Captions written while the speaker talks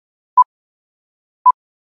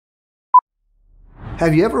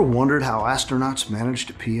Have you ever wondered how astronauts manage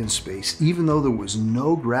to pee in space even though there was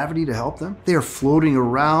no gravity to help them? They are floating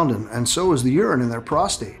around and so is the urine in their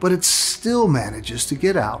prostate, but it still manages to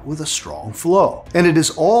get out with a strong flow. And it is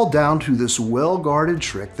all down to this well-guarded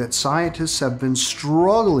trick that scientists have been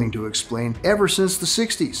struggling to explain ever since the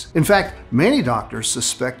 60s. In fact, many doctors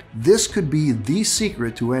suspect this could be the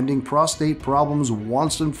secret to ending prostate problems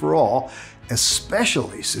once and for all,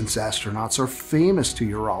 especially since astronauts are famous to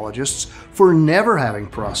urologists for never having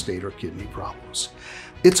prostate or kidney problems.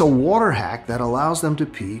 It's a water hack that allows them to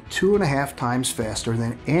pee 2.5 times faster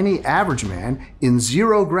than any average man in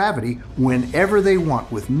zero gravity whenever they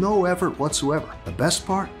want with no effort whatsoever. The best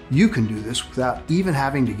part? You can do this without even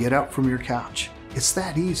having to get up from your couch. It's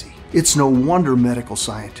that easy. It's no wonder medical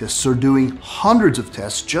scientists are doing hundreds of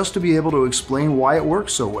tests just to be able to explain why it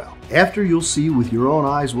works so well. After you'll see with your own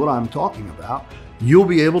eyes what I'm talking about, you'll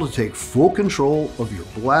be able to take full control of your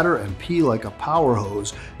bladder and pee like a power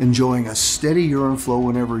hose, enjoying a steady urine flow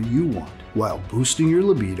whenever you want, while boosting your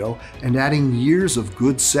libido and adding years of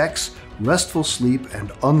good sex, restful sleep,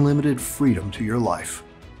 and unlimited freedom to your life.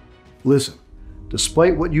 Listen,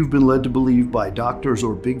 despite what you've been led to believe by doctors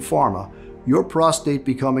or big pharma, your prostate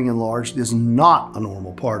becoming enlarged is not a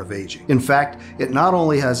normal part of aging. In fact, it not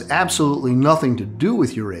only has absolutely nothing to do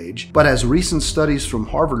with your age, but as recent studies from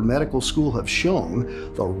Harvard Medical School have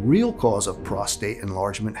shown, the real cause of prostate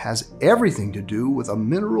enlargement has everything to do with a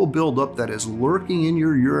mineral buildup that is lurking in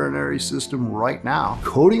your urinary system right now,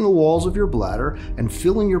 coating the walls of your bladder and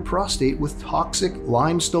filling your prostate with toxic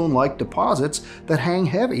limestone-like deposits that hang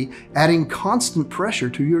heavy, adding constant pressure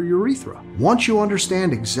to your urethra. Once you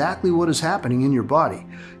understand exactly what is happening in your body,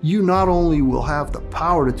 you not only will have the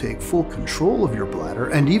power to take full control of your bladder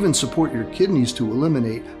and even support your kidneys to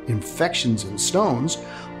eliminate infections and stones,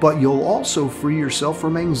 but you'll also free yourself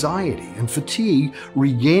from anxiety and fatigue,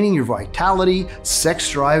 regaining your vitality, sex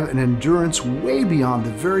drive, and endurance way beyond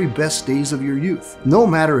the very best days of your youth. No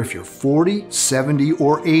matter if you're 40, 70,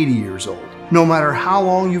 or 80 years old. No matter how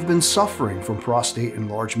long you've been suffering from prostate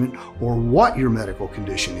enlargement or what your medical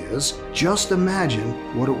condition is, just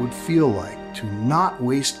imagine what it would feel like to not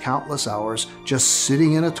waste countless hours just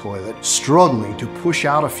sitting in a toilet, struggling to push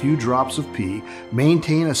out a few drops of pee,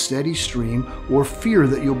 maintain a steady stream, or fear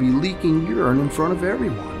that you'll be leaking urine in front of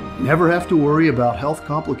everyone. Never have to worry about health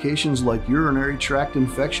complications like urinary tract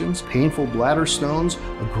infections, painful bladder stones,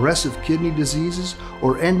 aggressive kidney diseases,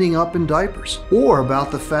 or ending up in diapers. Or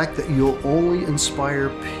about the fact that you'll only inspire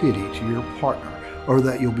pity to your partner, or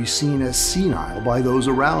that you'll be seen as senile by those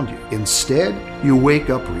around you. Instead, you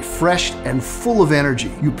wake up refreshed and full of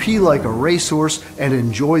energy. You pee like a racehorse and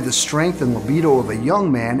enjoy the strength and libido of a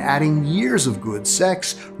young man, adding years of good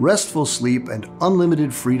sex, restful sleep, and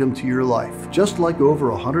unlimited freedom to your life, just like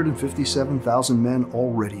over 157,000 men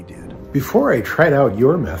already did. Before I tried out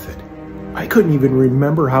your method, I couldn't even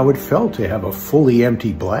remember how it felt to have a fully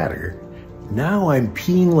empty bladder. Now I'm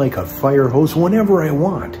peeing like a fire hose whenever I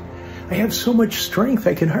want. I have so much strength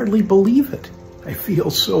I can hardly believe it. I feel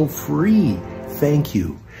so free. Thank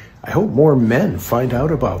you. I hope more men find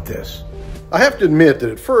out about this. I have to admit that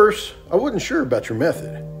at first, I wasn't sure about your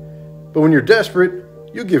method. But when you're desperate,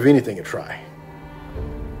 you'll give anything a try.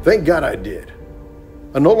 Thank God I did.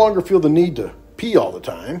 I no longer feel the need to pee all the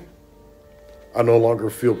time. I no longer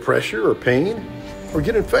feel pressure or pain or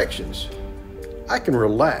get infections. I can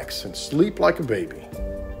relax and sleep like a baby.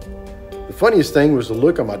 The funniest thing was the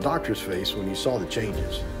look on my doctor's face when he saw the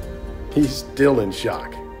changes. He's still in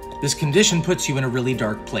shock. This condition puts you in a really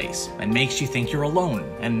dark place and makes you think you're alone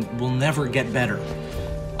and will never get better.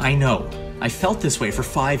 I know. I felt this way for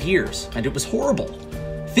 5 years, and it was horrible,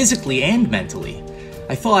 physically and mentally.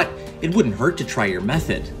 I thought it wouldn't hurt to try your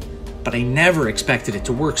method, but I never expected it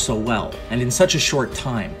to work so well and in such a short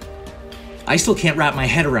time. I still can't wrap my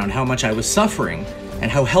head around how much I was suffering and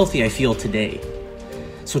how healthy I feel today.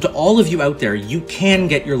 So to all of you out there, you can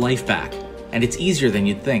get your life back, and it's easier than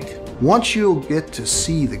you'd think. Once you'll get to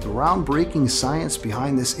see the groundbreaking science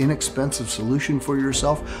behind this inexpensive solution for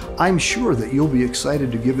yourself, I'm sure that you'll be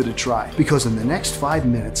excited to give it a try. Because in the next 5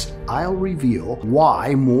 minutes, I'll reveal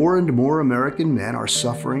why more and more American men are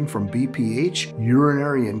suffering from BPH,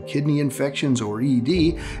 urinary and kidney infections or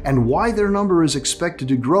ED, and why their number is expected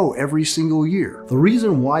to grow every single year. The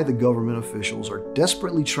reason why the government officials are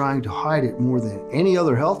desperately trying to hide it more than any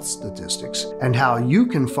other health statistics, and how you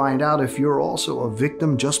can find out if you're also a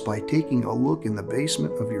victim just by taking a look in the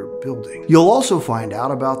basement of your building. You'll also find out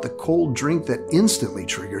about the cold drink that instantly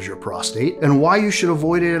triggers your prostate, and why you should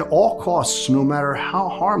avoid it at all costs no matter how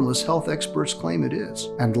harmless us health experts claim it is.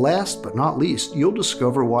 And last but not least, you'll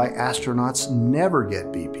discover why astronauts never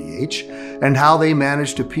get BPH and how they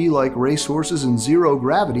manage to pee like racehorses in zero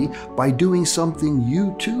gravity by doing something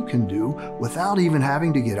you too can do without even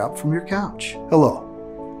having to get up from your couch.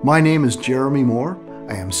 Hello, my name is Jeremy Moore.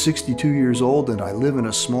 I am 62 years old and I live in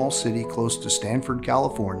a small city close to Stanford,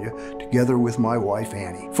 California, together with my wife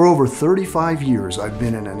Annie. For over 35 years, I've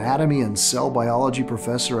been an anatomy and cell biology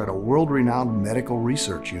professor at a world-renowned medical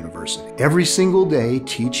research university. Every single day,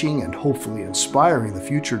 teaching and hopefully inspiring the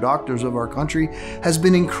future doctors of our country has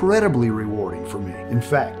been incredibly rewarding for me. In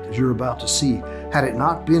fact, as you're about to see, had it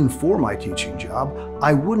not been for my teaching job,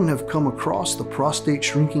 I wouldn't have come across the prostate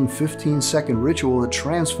shrinking 15-second ritual that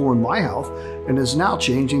transformed my health and is now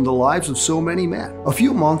changing the lives of so many men. A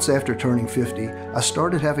few months after turning 50, I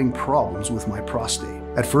started having problems with my prostate.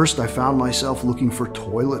 At first, I found myself looking for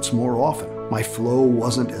toilets more often. My flow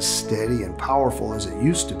wasn't as steady and powerful as it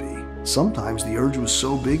used to be. Sometimes the urge was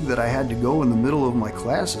so big that I had to go in the middle of my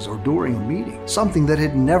classes or during a meeting, something that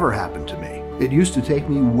had never happened to me. It used to take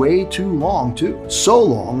me way too long too. So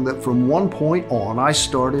long that from one point on, I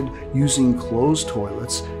started using closed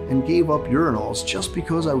toilets and gave up urinals just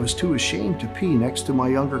because I was too ashamed to pee next to my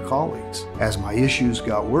younger colleagues. As my issues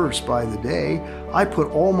got worse by the day, I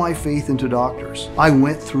put all my faith into doctors. I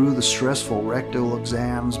went through the stressful rectal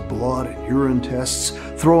exams, blood and urine tests,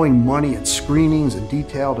 throwing money at screenings and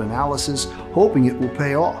detailed analysis, hoping it will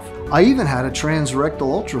pay off. I even had a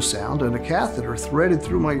transrectal ultrasound and a catheter threaded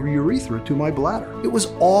through my urethra to my bladder. It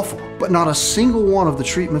was awful, but not a single one of the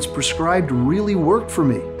treatments prescribed really worked for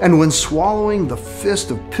me. And when swallowing the fist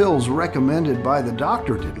of pills recommended by the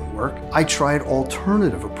doctor didn't work, I tried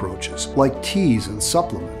alternative approaches like teas and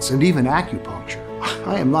supplements and even acupuncture.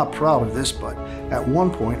 I am not proud of this, but at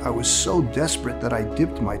one point I was so desperate that I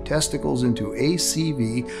dipped my testicles into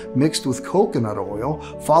ACV mixed with coconut oil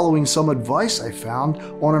following some advice I found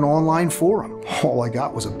on an online forum. All I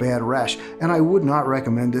got was a bad rash, and I would not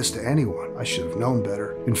recommend this to anyone. I should have known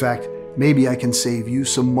better. In fact, maybe I can save you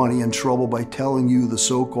some money and trouble by telling you the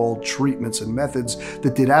so-called treatments and methods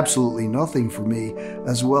that did absolutely nothing for me,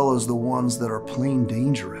 as well as the ones that are plain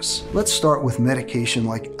dangerous. Let's start with medication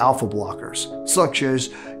like alpha blockers, such as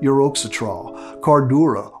uroxetrol,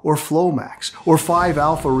 Cardura, or Flomax, or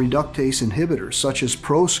 5-alpha reductase inhibitors such as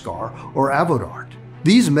Proscar or Avodart.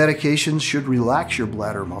 These medications should relax your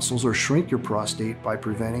bladder muscles or shrink your prostate by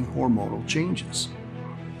preventing hormonal changes.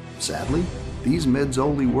 Sadly, these meds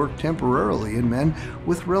only work temporarily in men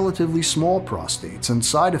with relatively small prostates, and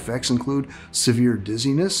side effects include severe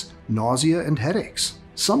dizziness, nausea, and headaches.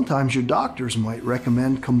 Sometimes your doctors might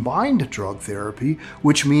recommend combined drug therapy,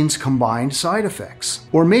 which means combined side effects.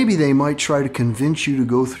 Or maybe they might try to convince you to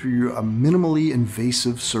go through a minimally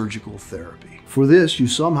invasive surgical therapy. For this, you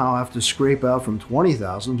somehow have to scrape out from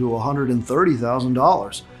 $20,000 to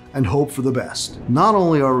 $130,000 and hope for the best. Not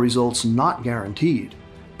only are results not guaranteed,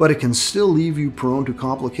 but it can still leave you prone to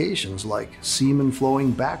complications like semen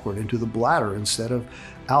flowing backward into the bladder instead of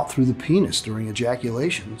out through the penis during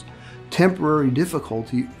ejaculations, temporary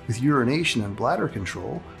difficulty with urination and bladder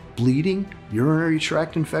control, bleeding, urinary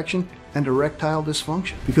tract infection, and erectile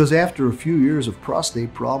dysfunction. Because after a few years of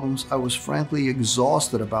prostate problems, I was frankly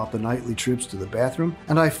exhausted about the nightly trips to the bathroom,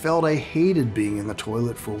 and I felt I hated being in the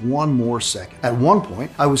toilet for one more second. At one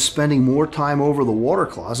point, I was spending more time over the water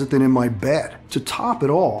closet than in my bed. To top it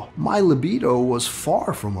all, my libido was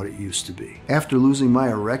far from what it used to be. After losing my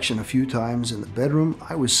erection a few times in the bedroom,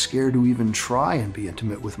 I was scared to even try and be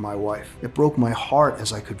intimate with my wife. It broke my heart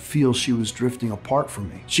as I could feel she was drifting apart from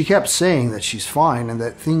me. She kept saying that she's fine and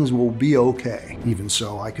that things will be okay. Even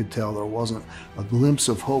so, I could tell there wasn't a glimpse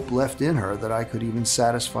of hope left in her that I could even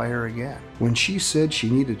satisfy her again. When she said she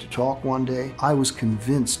needed to talk one day, I was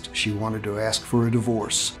convinced she wanted to ask for a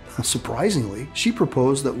divorce. Surprisingly, she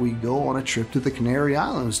proposed that we go on a trip to the Canary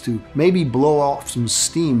Islands to maybe blow off some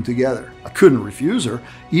steam together. I couldn't refuse her,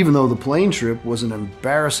 even though the plane trip was an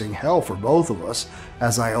embarrassing hell for both of us,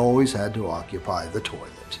 as I always had to occupy the toilet.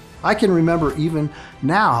 I can remember even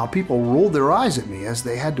now how people rolled their eyes at me as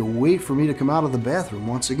they had to wait for me to come out of the bathroom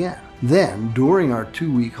once again. Then, during our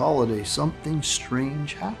 2-week holiday, something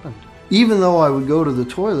strange happened. Even though I would go to the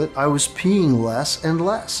toilet, I was peeing less and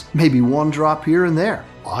less, maybe one drop here and there.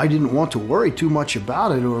 I didn't want to worry too much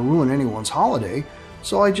about it or ruin anyone's holiday,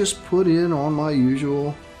 so I just put in on my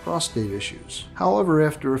usual prostate issues. However,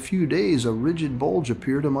 after a few days, a rigid bulge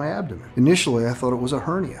appeared in my abdomen. Initially, I thought it was a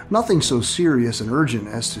hernia. Nothing so serious and urgent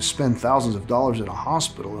as to spend thousands of dollars in a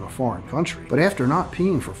hospital in a foreign country. But after not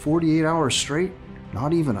peeing for 48 hours straight,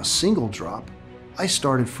 not even a single drop, I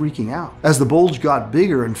started freaking out. As the bulge got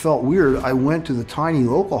bigger and felt weird, I went to the tiny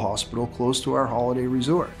local hospital close to our holiday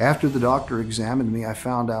resort. After the doctor examined me, I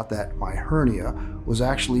found out that my hernia was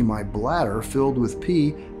actually my bladder filled with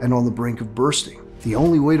pee and on the brink of bursting. The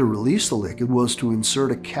only way to release the liquid was to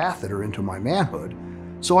insert a catheter into my manhood,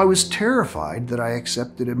 so I was terrified that I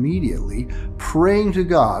accepted immediately, praying to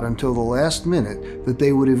God until the last minute that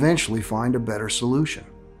they would eventually find a better solution.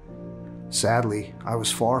 Sadly, I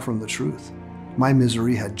was far from the truth. My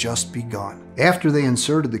misery had just begun. After they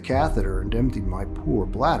inserted the catheter and emptied my poor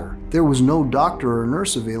bladder, there was no doctor or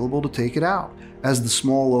nurse available to take it out, as the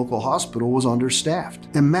small local hospital was understaffed.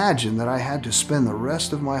 Imagine that I had to spend the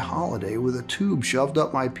rest of my holiday with a tube shoved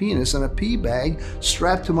up my penis and a pee bag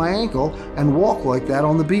strapped to my ankle and walk like that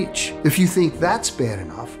on the beach. If you think that's bad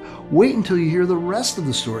enough, wait until you hear the rest of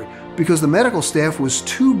the story, because the medical staff was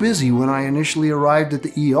too busy when I initially arrived at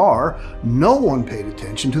the ER. No one paid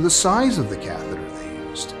attention to the size of the catheter they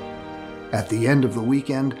used. At the end of the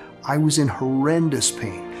weekend, I was in horrendous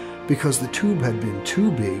pain because the tube had been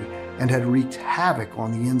too big and had wreaked havoc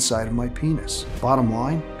on the inside of my penis. Bottom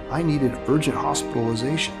line, I needed urgent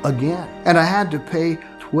hospitalization again, and I had to pay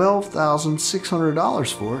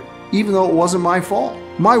 $12,600 for it, even though it wasn't my fault.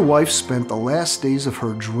 My wife spent the last days of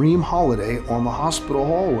her dream holiday on the hospital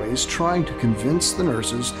hallways trying to convince the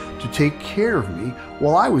nurses to take care of me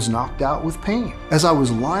while I was knocked out with pain. As I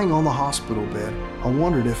was lying on the hospital bed, I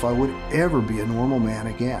wondered if I would ever be a normal man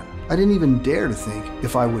again. I didn't even dare to think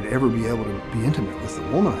if I would ever be able to be intimate with the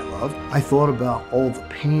woman I loved. I thought about all the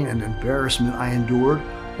pain and embarrassment I endured,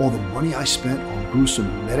 all the money I spent on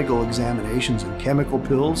gruesome medical examinations and chemical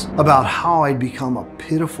pills, about how I'd become a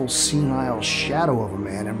pitiful, senile shadow of a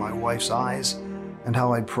man in my wife's eyes, and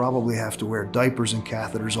how I'd probably have to wear diapers and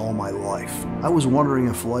catheters all my life. I was wondering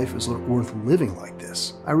if life is worth living like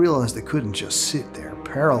this. I realized I couldn't just sit there,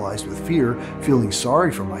 paralyzed with fear, feeling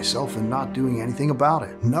sorry for myself and not doing anything about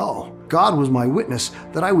it. No. God was my witness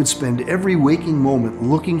that I would spend every waking moment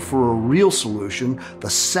looking for a real solution the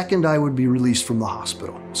second I would be released from the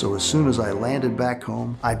hospital. So as soon as I landed back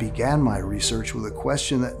home, I began my research with a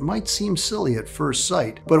question that might seem silly at first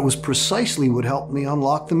sight, but it was precisely what helped me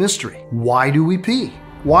unlock the mystery. Why do we pee?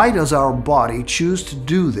 Why does our body choose to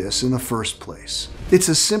do this in the first place? It's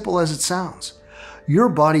as simple as it sounds. Your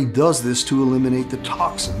body does this to eliminate the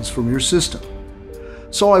toxins from your system.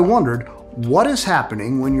 So I wondered, what is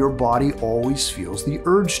happening when your body always feels the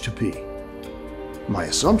urge to pee? My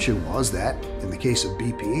assumption was that, in the case of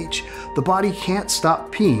BPH, the body can't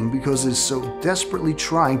stop peeing because it is so desperately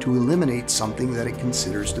trying to eliminate something that it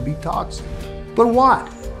considers to be toxic. But what?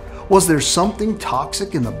 Was there something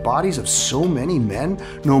toxic in the bodies of so many men,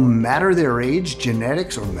 no matter their age,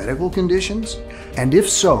 genetics, or medical conditions? And if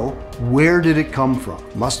so, where did it come from?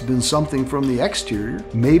 Must have been something from the exterior,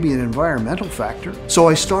 maybe an environmental factor. So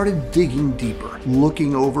I started digging deeper,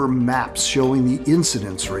 looking over maps showing the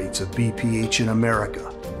incidence rates of BPH in America.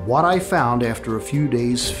 What I found after a few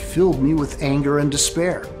days filled me with anger and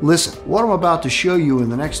despair. Listen, what I'm about to show you in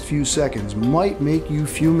the next few seconds might make you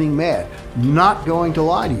fuming mad. Not going to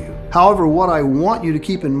lie to you. However, what I want you to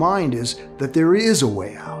keep in mind is that there is a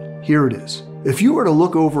way out. Here it is. If you were to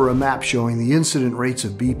look over a map showing the incident rates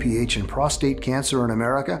of BPH and prostate cancer in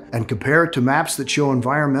America and compare it to maps that show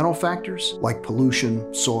environmental factors like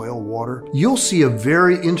pollution, soil, water, you'll see a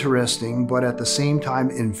very interesting but at the same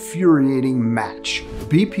time infuriating match.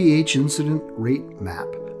 The BPH incident rate map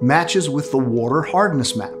matches with the water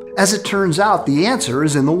hardness map. As it turns out, the answer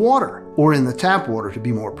is in the water, or in the tap water to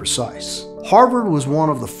be more precise. Harvard was one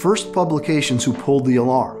of the first publications who pulled the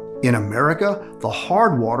alarm. In America, the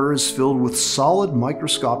hard water is filled with solid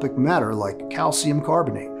microscopic matter like calcium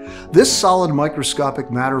carbonate. This solid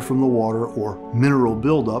microscopic matter from the water, or mineral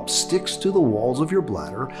buildup, sticks to the walls of your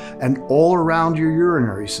bladder and all around your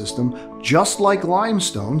urinary system, just like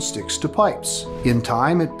limestone sticks to pipes. In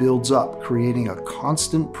time, it builds up, creating a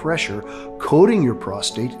constant pressure, coating your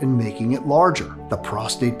prostate and making it larger. The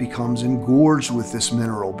prostate becomes engorged with this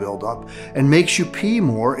mineral buildup and makes you pee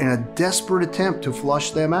more in a desperate attempt to flush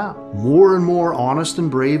them out. More and more honest and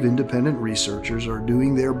brave independent researchers are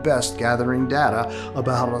doing their best gathering data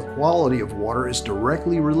about how the quality of water is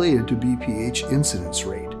directly related to BPH incidence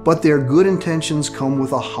rate. But their good intentions come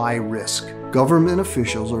with a high risk. Government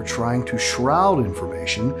officials are trying to shroud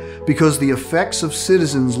information because the effects of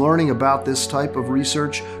citizens learning about this type of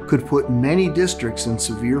research could put many districts in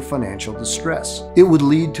severe financial distress. It would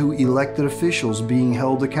lead to elected officials being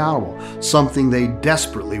held accountable, something they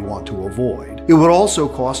desperately want to avoid. It would also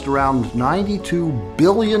cost around $92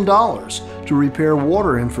 billion to repair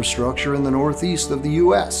water infrastructure in the northeast of the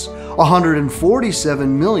U.S.,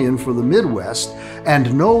 147 million for the Midwest,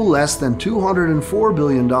 and no less than $204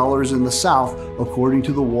 billion in the South, according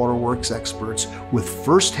to the waterworks experts with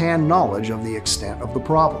first-hand knowledge of the extent of the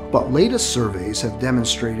problem. But latest surveys have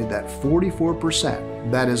demonstrated that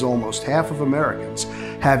 44%, that is almost half of Americans,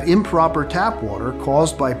 have improper tap water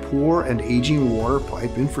caused by poor and aging water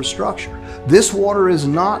pipe infrastructure. This water is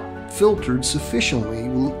not filtered sufficiently,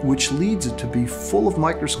 which leads it to be full of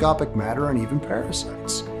microscopic matter and even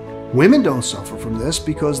parasites. Women don't suffer from this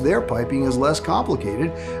because their piping is less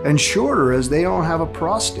complicated and shorter, as they don't have a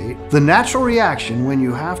prostate. The natural reaction when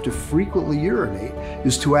you have to frequently urinate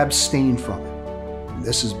is to abstain from it. And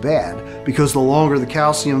this is bad because the longer the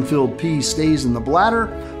calcium-filled pee stays in the bladder,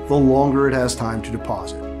 the longer it has time to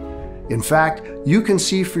deposit. In fact, you can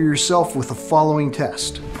see for yourself with the following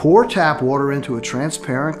test. Pour tap water into a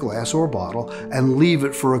transparent glass or bottle and leave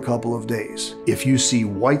it for a couple of days. If you see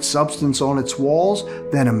white substance on its walls,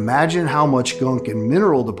 then imagine how much gunk and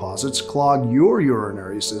mineral deposits clog your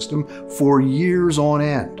urinary system for years on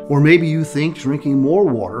end. Or maybe you think drinking more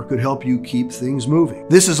water could help you keep things moving.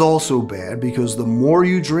 This is also bad because the more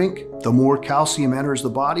you drink, the more calcium enters the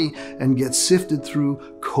body and gets sifted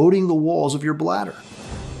through, coating the walls of your bladder.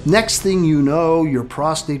 Next thing you know, your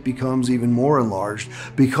prostate becomes even more enlarged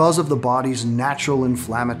because of the body's natural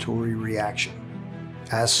inflammatory reaction.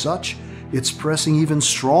 As such, it's pressing even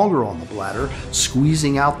stronger on the bladder,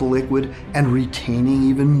 squeezing out the liquid and retaining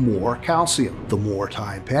even more calcium. The more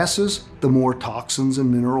time passes, the more toxins and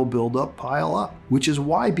mineral buildup pile up, which is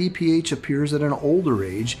why BPH appears at an older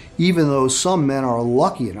age, even though some men are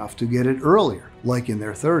lucky enough to get it earlier, like in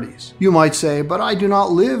their 30s. You might say, but I do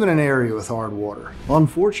not live in an area with hard water.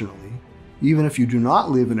 Unfortunately, even if you do not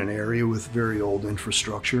live in an area with very old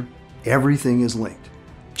infrastructure, everything is linked,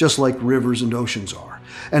 just like rivers and oceans are.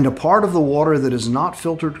 And a part of the water that is not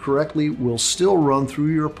filtered correctly will still run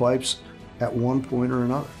through your pipes at one point or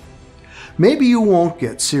another. Maybe you won't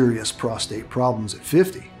get serious prostate problems at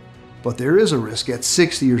 50, but there is a risk at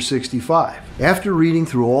 60 or 65. After reading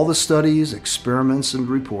through all the studies, experiments, and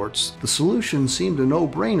reports, the solution seemed a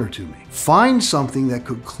no-brainer to me. Find something that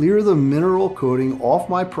could clear the mineral coating off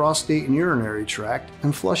my prostate and urinary tract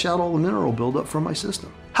and flush out all the mineral buildup from my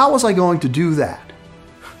system. How was I going to do that?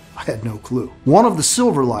 I had no clue. One of the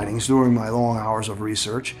silver linings during my long hours of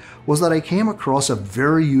research was that I came across a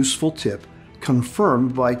very useful tip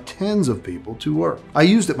confirmed by tens of people to work. I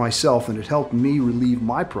used it myself and it helped me relieve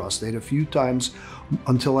my prostate a few times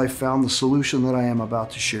until I found the solution that I am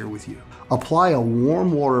about to share with you. Apply a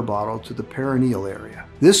warm water bottle to the perineal area.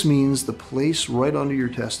 This means the place right under your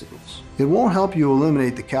testicles. It won't help you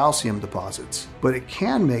eliminate the calcium deposits, but it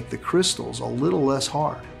can make the crystals a little less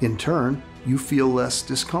hard. In turn, you feel less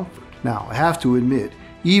discomfort. Now, I have to admit,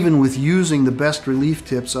 even with using the best relief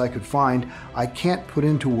tips I could find, I can't put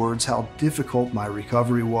into words how difficult my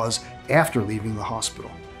recovery was after leaving the hospital.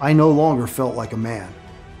 I no longer felt like a man,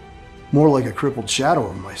 more like a crippled shadow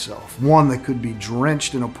of myself, one that could be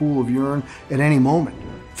drenched in a pool of urine at any moment.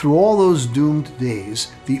 Through all those doomed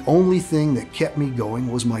days, the only thing that kept me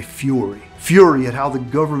going was my fury. Fury at how the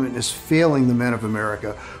government is failing the men of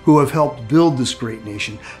America who have helped build this great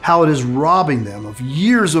nation, how it is robbing them of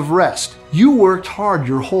years of rest. You worked hard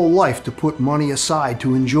your whole life to put money aside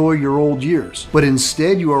to enjoy your old years, but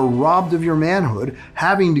instead you are robbed of your manhood,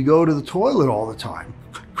 having to go to the toilet all the time,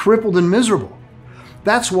 crippled and miserable.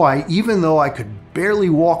 That's why, even though I could barely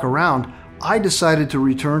walk around, I decided to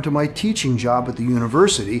return to my teaching job at the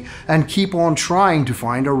university and keep on trying to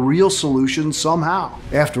find a real solution somehow.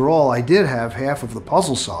 After all, I did have half of the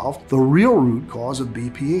puzzle solved, the real root cause of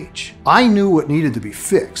BPH. I knew what needed to be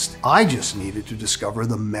fixed. I just needed to discover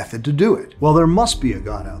the method to do it. Well, there must be a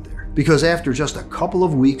God out there, because after just a couple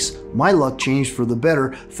of weeks, my luck changed for the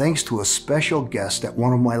better thanks to a special guest at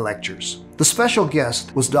one of my lectures. The special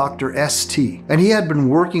guest was Dr. S.T., and he had been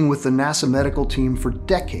working with the NASA medical team for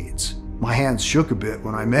decades. My hands shook a bit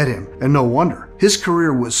when I met him, and no wonder. His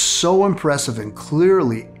career was so impressive and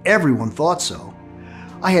clearly everyone thought so.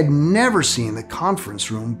 I had never seen the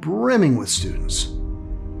conference room brimming with students.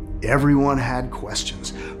 Everyone had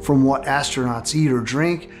questions, from what astronauts eat or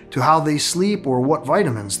drink, to how they sleep or what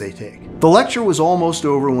vitamins they take. The lecture was almost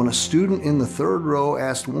over when a student in the third row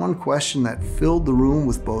asked one question that filled the room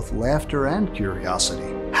with both laughter and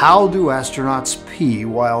curiosity. How do astronauts pee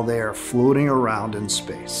while they are floating around in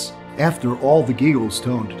space? After all the giggles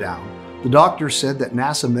toned down, the doctor said that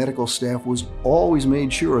NASA medical staff was always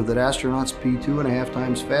made sure that astronauts pee 2.5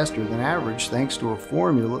 times faster than average thanks to a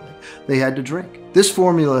formula they had to drink. This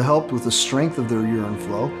formula helped with the strength of their urine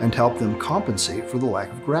flow and helped them compensate for the lack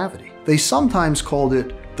of gravity. They sometimes called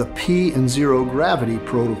it the P and zero gravity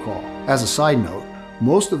protocol. As a side note,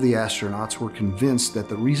 Most of the astronauts were convinced that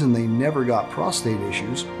the reason they never got prostate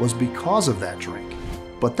issues was because of that drink.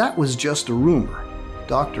 But that was just a rumor,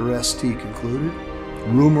 Dr. St. concluded.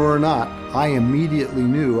 Rumor or not, I immediately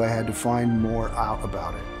knew I had to find more out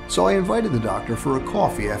about it. So I invited the doctor for a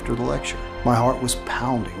coffee after the lecture. My heart was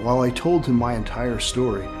pounding while I told him my entire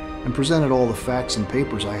story and presented all the facts and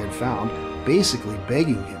papers I had found, basically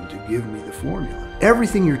begging him to give me the formula.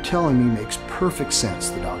 Everything you're telling me makes perfect sense,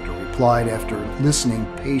 the doctor replied after listening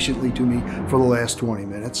patiently to me for the last 20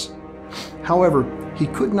 minutes. However, he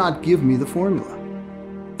could not give me the formula.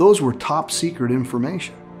 Those were top secret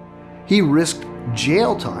information. He risked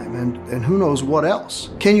jail time and who knows what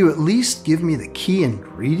else. Can you at least give me the key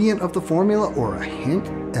ingredient of the formula or a hint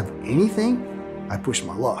of anything? I pushed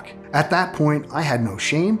my luck. At that point, I had no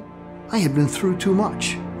shame. I had been through too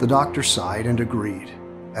much. The doctor sighed and agreed.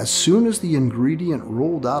 As soon as the ingredient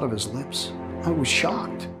rolled out of his lips, I was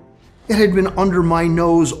shocked. It had been under my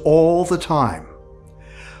nose all the time.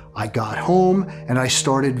 I got home and I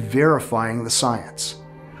started verifying the science.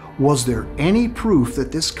 Was there any proof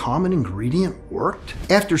that this common ingredient worked?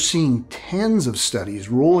 After seeing tens of studies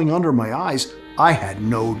rolling under my eyes, I had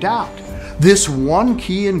no doubt. This one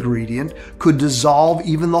key ingredient could dissolve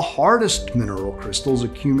even the hardest mineral crystals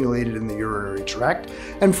accumulated in the urinary tract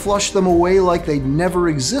and flush them away like they'd never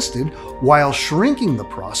existed while shrinking the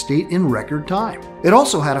prostate in record time. It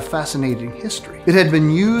also had a fascinating history. It had been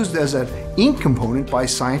used as an ink component by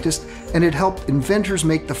scientists, and it helped inventors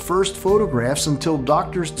make the first photographs until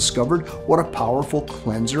doctors discovered what a powerful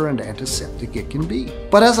cleanser and antiseptic it can be.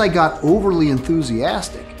 But as I got overly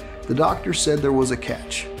enthusiastic, the doctor said there was a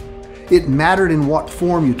catch. It mattered in what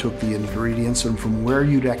form you took the ingredients and from where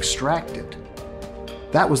you'd extract it.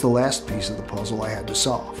 That was the last piece of the puzzle I had to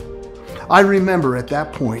solve. I remember at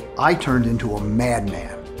that point, I turned into a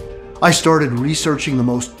madman. I started researching the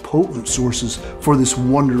most potent sources for this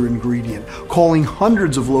wonder ingredient, calling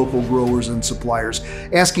hundreds of local growers and suppliers,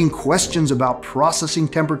 asking questions about processing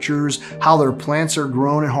temperatures, how their plants are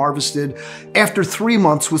grown and harvested. After 3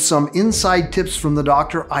 months with some inside tips from the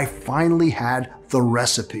doctor, I finally had the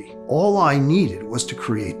recipe. All I needed was to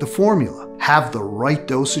create the formula, have the right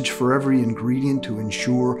dosage for every ingredient to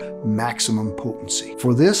ensure maximum potency.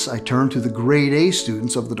 For this, I turned to the grade A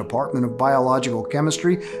students of the Department of Biological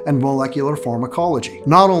Chemistry and Molecular Pharmacology.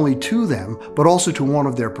 Not only to them, but also to one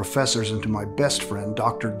of their professors and to my best friend,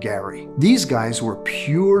 Dr. Gary. These guys were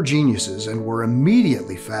pure geniuses and were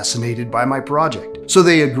immediately fascinated by my project. So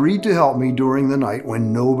they agreed to help me during the night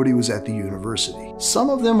when nobody was at the university. Some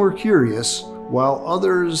of them were curious, while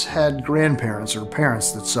others had grandparents or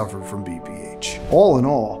parents that suffered from BPH. All in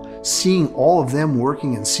all, seeing all of them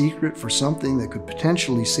working in secret for something that could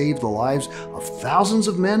potentially save the lives of thousands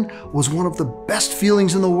of men was one of the best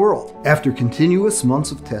feelings in the world. After continuous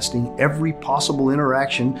months of testing every possible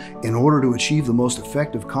interaction in order to achieve the most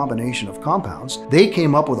effective combination of compounds, they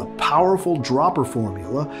came up with a powerful dropper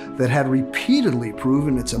formula that had repeatedly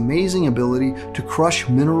proven its amazing ability to crush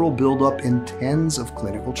mineral buildup in tens of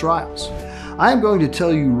clinical trials. I am going to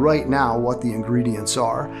tell you right now what the ingredients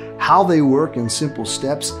are, how they work in simple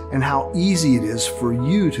steps, and how easy it is for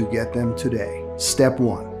you to get them today. Step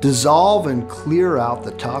 1. Dissolve and clear out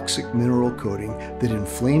the toxic mineral coating that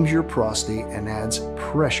inflames your prostate and adds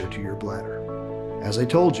pressure to your bladder. As I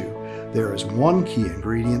told you, there is one key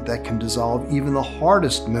ingredient that can dissolve even the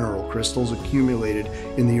hardest mineral crystals accumulated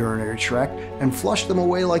in the urinary tract and flush them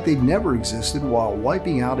away like they'd never existed while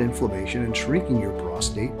wiping out inflammation and shrinking your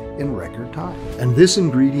prostate in record time. And this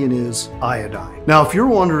ingredient is iodine. Now, if you're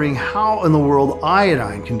wondering how in the world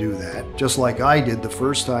iodine can do that, just like I did the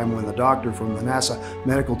first time when the doctor from the NASA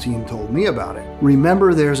medical team told me about it,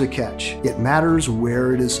 remember there's a catch. It matters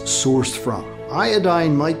where it is sourced from.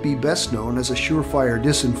 Iodine might be best known as a surefire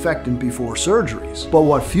disinfectant before surgeries, but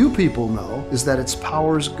what few people know is that its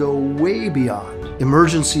powers go way beyond.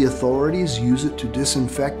 Emergency authorities use it to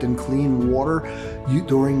disinfect and clean water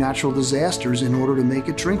during natural disasters in order to make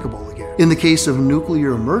it drinkable again. In the case of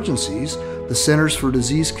nuclear emergencies, the Centers for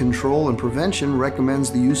Disease Control and Prevention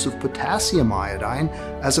recommends the use of potassium iodine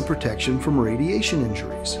as a protection from radiation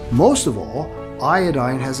injuries. Most of all,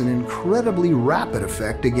 iodine has an incredibly rapid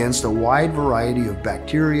effect against a wide variety of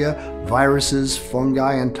bacteria, viruses,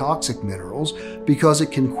 fungi, and toxic minerals particles because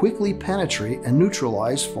it can quickly penetrate and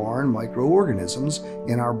neutralize foreign microorganisms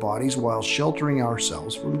in our bodies while sheltering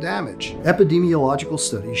ourselves from damage. Epidemiological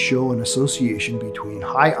studies show an association between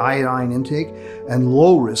high iodine intake and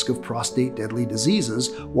low risk of prostate deadly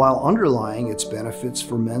diseases, while underlying its benefits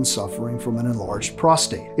for men suffering from an enlarged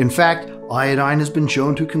prostate. In fact, iodine has been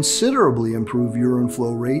shown to considerably improve urine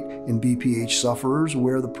flow rate in BPH sufferers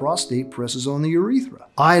where the prostate presses on the urethra.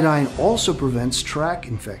 Iodine also prevents tract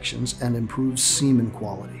infections and improves semen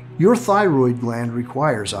quality. Your thyroid gland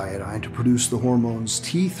requires iodine to produce the hormones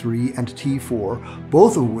T3 and T4,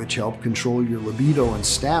 both of which help control your libido and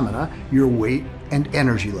stamina, your weight, and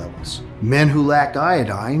energy levels. Men who lack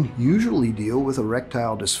iodine usually deal with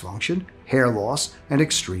erectile dysfunction, hair loss, and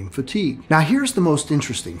extreme fatigue. Now here's the most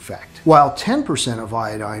interesting fact. While 10% of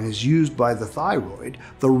iodine is used by the thyroid,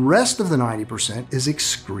 the rest of the 90% is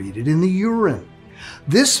excreted in the urine.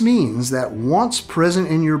 This means that once present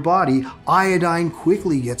in your body, iodine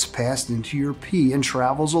quickly gets passed into your pee and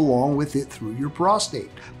travels along with it through your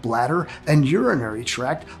prostate, bladder, and urinary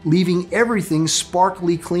tract, leaving everything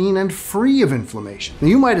sparkly clean and free of inflammation. Now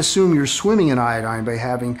you might assume you're swimming in iodine by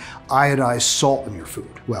having iodized salt in your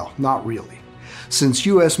food. Well, not really. Since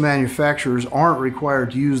US manufacturers aren't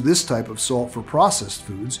required to use this type of salt for processed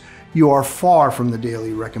foods, you are far from the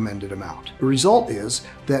daily recommended amount. The result is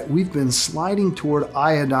that we've been sliding toward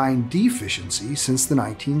iodine deficiency since the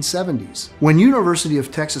 1970s. When University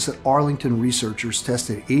of Texas at Arlington researchers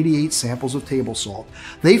tested 88 samples of table salt,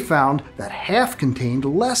 they found that half contained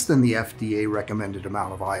less than the FDA recommended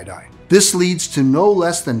amount of iodine. This leads to no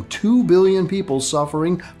less than 2 billion people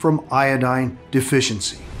suffering from iodine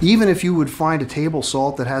deficiency. Even if you would find a table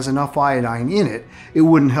salt that has enough iodine in it, it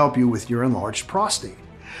wouldn't help you with your enlarged prostate.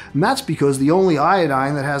 And that's because the only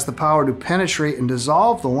iodine that has the power to penetrate and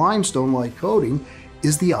dissolve the limestone-like coating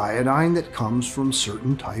is the iodine that comes from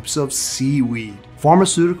certain types of seaweed.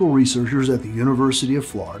 Pharmaceutical researchers at the University of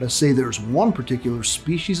Florida say there's one particular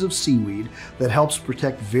species of seaweed that helps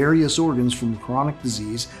protect various organs from chronic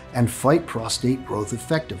disease and fight prostate growth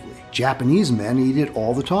effectively. Japanese men eat it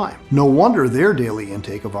all the time. No wonder their daily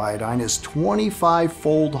intake of iodine is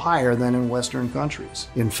 25-fold higher than in Western countries.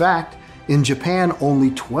 In fact, in Japan,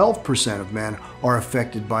 only 12% of men are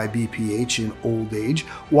affected by BPH in old age,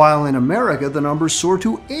 while in America the numbers soar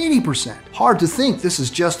to 80%. Hard to think this is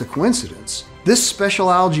just a coincidence. This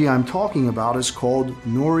special algae I'm talking about is called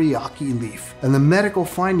noriaki leaf, and the medical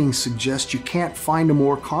findings suggest you can't find a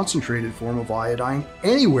more concentrated form of iodine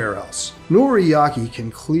anywhere else. Noriaki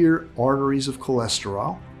can clear arteries of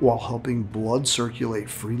cholesterol while helping blood circulate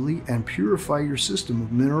freely and purify your system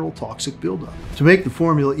of mineral toxic buildup. To make the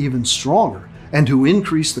formula even stronger, and to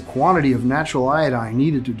increase the quantity of natural iodine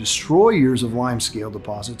needed to destroy years of limescale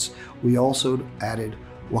deposits, we also added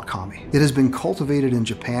wakame. It has been cultivated in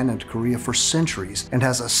Japan and Korea for centuries and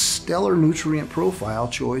has a stellar nutrient profile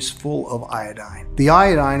choice full of iodine. The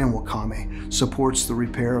iodine in wakame supports the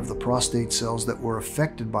repair of the prostate cells that were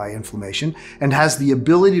affected by inflammation and has the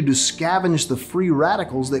ability to scavenge the free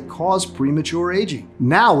radicals that cause premature aging.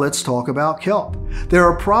 Now let's talk about kelp. There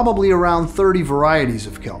are probably around 30 varieties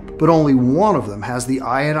of kelp, but only one of them has the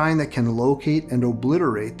iodine that can locate and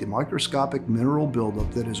obliterate the microscopic mineral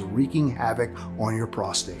buildup that is wreaking havoc on your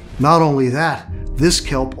prostate. Not only that, this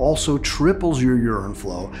kelp also triples your urine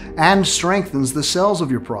flow and strengthens the cells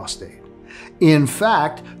of your prostate. In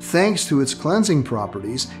fact, thanks to its cleansing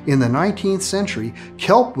properties, in the 19th century,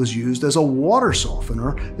 kelp was used as a water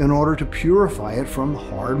softener in order to purify it from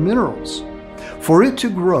hard minerals. For it to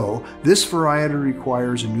grow, this variety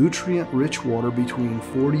requires nutrient-rich water between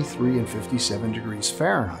 43 and 57 degrees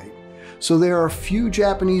Fahrenheit. So there are few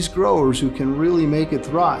Japanese growers who can really make it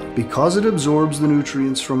thrive. Because it absorbs the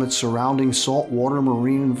nutrients from its surrounding saltwater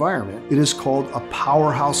marine environment, it is called a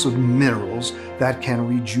powerhouse of minerals that can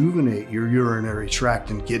rejuvenate your urinary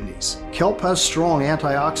tract and kidneys. Kelp has strong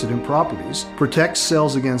antioxidant properties, protects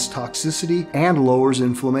cells against toxicity, and lowers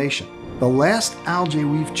inflammation. The last algae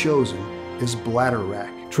we've chosen is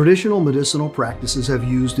bladderwrack. Traditional medicinal practices have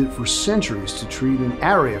used it for centuries to treat an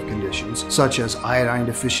array of conditions such as iodine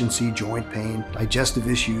deficiency, joint pain, digestive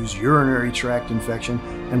issues, urinary tract infection,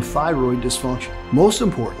 and thyroid dysfunction. Most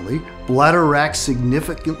importantly, bladderwrack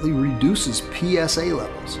significantly reduces PSA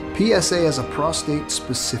levels. PSA is a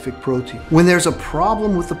prostate-specific protein. When there's a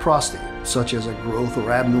problem with the prostate, such as a growth or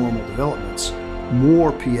abnormal developments,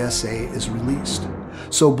 more PSA is released.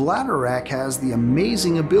 So bladderwrack has the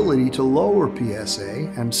amazing ability to lower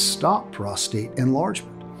PSA and stop prostate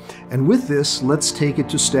enlargement. And with this, let's take it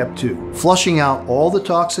to step 2, flushing out all the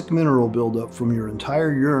toxic mineral buildup from your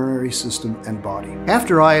entire urinary system and body.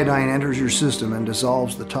 After iodine enters your system and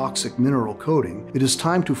dissolves the toxic mineral coating, it is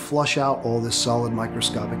time to flush out all this solid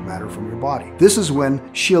microscopic matter from your body. This is when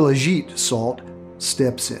Shilajit salt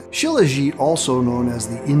steps in. Shilajit, also known as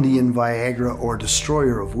the Indian Viagra or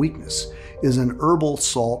destroyer of weakness, is an herbal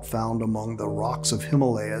salt found among the rocks of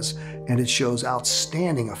Himalayas, and it shows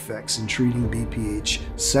outstanding effects in treating BPH,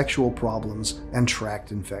 sexual problems, and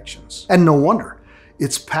tract infections. And no wonder,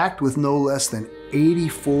 it's packed with no less than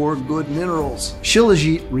 84 good minerals.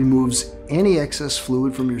 Shilajit removes any excess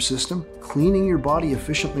fluid from your system, cleaning your body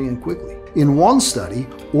efficiently and quickly. In one study,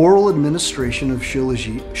 oral administration of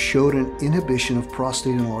Shilajit showed an inhibition of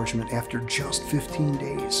prostate enlargement after just 15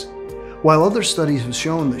 days. While other studies have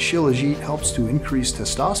shown that Shilajit helps to increase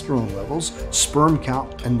testosterone levels, sperm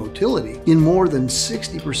count, and motility in more than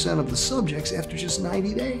 60% of the subjects after just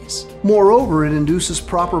 90 days. Moreover, it induces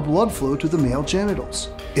proper blood flow to the male genitals.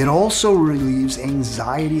 It also relieves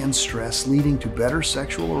anxiety and stress, leading to better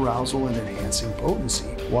sexual arousal and enhancing potency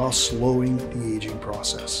while slowing the aging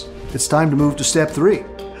process. It's time to move to step 3.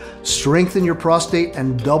 Strengthen your prostate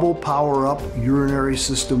and double power up urinary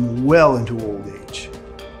system well into old age.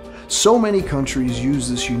 So many countries use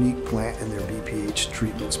this unique plant in their BPH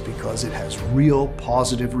treatments because it has real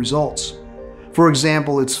positive results. For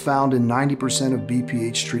example, it's found in 90% of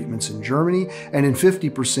BPH treatments in Germany and in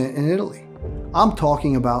 50% in Italy. I'm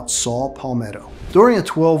talking about saw palmetto. During a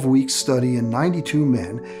 12-week study in 92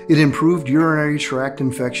 men, it improved urinary tract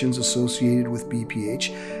infections associated with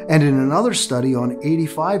BPH, and in another study on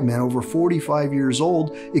 85 men over 45 years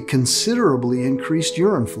old, it considerably increased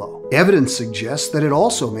urine flow. Evidence suggests that it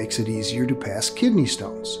also makes it easier to pass kidney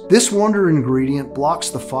stones. This wonder ingredient blocks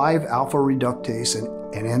the 5-alpha reductase,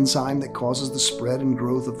 an enzyme that causes the spread and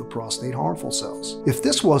growth of the prostate harmful cells. If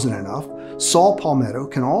this wasn't enough, saw palmetto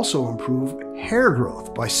can also improve hair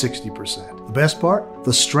growth by 60%. The best part?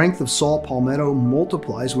 The strength of saw palmetto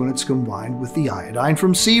multiplies when it's combined with the iodine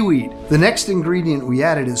from seaweed. The next ingredient we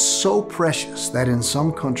added is so precious that in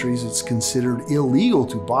some countries it's considered illegal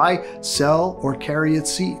to buy, sell, or carry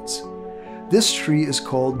its seeds. This tree is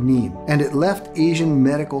called neem, and it left Asian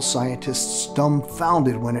medical scientists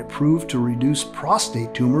dumbfounded when it proved to reduce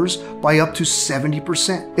prostate tumors by up to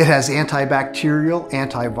 70%. It has antibacterial,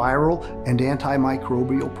 antiviral, and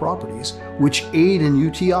antimicrobial properties, which aid in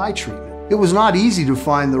UTI treatment. It was not easy to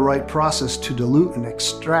find the right process to dilute and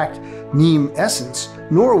extract neem essence,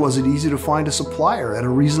 nor was it easy to find a supplier at a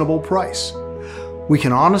reasonable price. We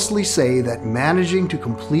can honestly say that managing to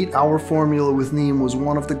complete our formula with neem was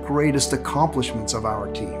one of the greatest accomplishments of our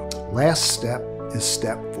team. Last step is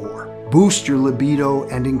step 4. Boost your libido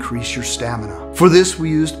and increase your stamina. For this, we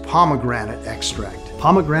used pomegranate extract.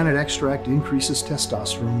 Pomegranate extract increases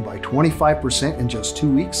testosterone by 25% in just 2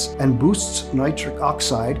 weeks and boosts nitric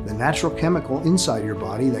oxide, the natural chemical inside your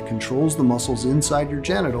body that controls the muscles inside your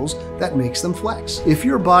genitals that makes them flex. If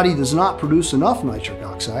your body does not produce enough nitric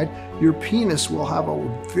oxide, your penis will have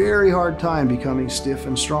a very hard time becoming stiff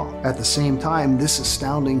and strong. At the same time, this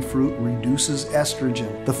astounding fruit reduces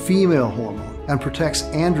estrogen, the female hormone, and protects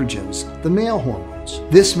androgens, the male hormones.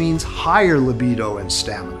 This means higher libido and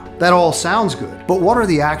stamina. That all sounds good, but what are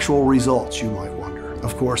the actual results, you might wonder?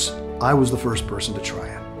 Of course, I was the first person to try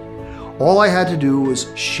it. All I had to do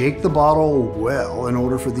was shake the bottle well in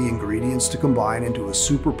order for the ingredients to combine into a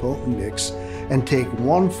super potent mix and take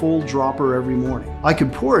 1 full dropper every morning. I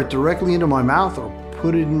could pour it directly into my mouth or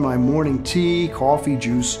put it in my morning tea, coffee,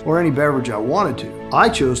 juice, or any beverage I wanted to. I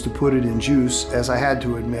chose to put it in juice as I had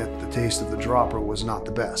to admit the taste of the dropper was not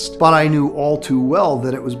the best. But I knew all too well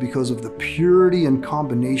that it was because of the purity and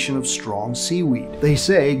combination of strong seaweed. They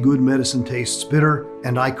say good medicine tastes bitter,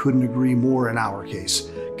 and I couldn't agree more in our case,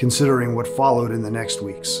 considering what followed in the next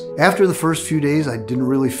weeks. After the first few days, I didn't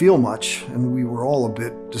really feel much, and we were all a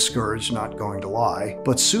bit discouraged, not going to lie.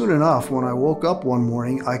 But soon enough, when I woke up one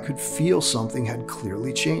morning, I could feel something had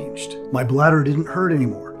clearly changed. My bladder didn't hurt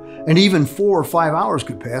anymore, and even 4 or 5 hours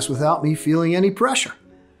could pass without me feeling any pressure.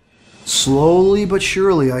 Slowly but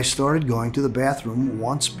surely, I started going to the bathroom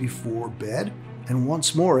once before bed and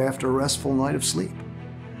once more after a restful night of sleep.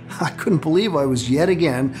 I couldn't believe I was yet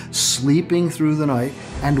again sleeping through the night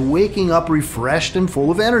and waking up refreshed and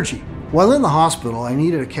full of energy. While in the hospital, I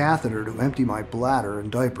needed a catheter to empty my bladder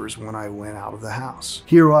and diapers when I went out of the house.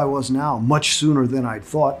 Here I was now, much sooner than I'd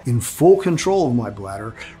thought, in full control of my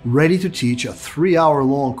bladder, ready to teach a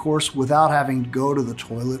 3-hour-long course without having to go to the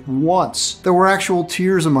toilet once. There were actual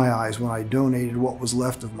tears in my eyes when I donated what was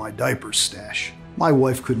left of my diaper stash. My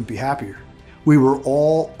wife couldn't be happier. We were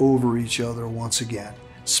all over each other once again,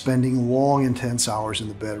 spending long, intense hours in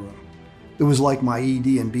the bedroom. It was like my ED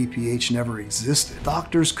and BPH never existed.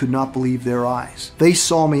 Doctors could not believe their eyes. They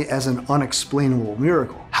saw me as an unexplainable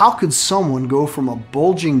miracle. How could someone go from a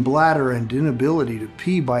bulging bladder and inability to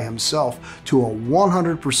pee by himself to a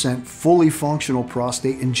 100% fully functional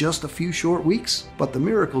prostate in just a few short weeks? But the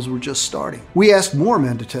miracles were just starting. We asked more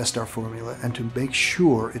men to test our formula and to make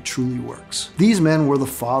sure it truly works. These men were the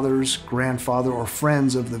fathers, grandfather, or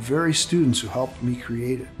friends of the very students who helped me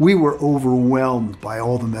create it. We were overwhelmed by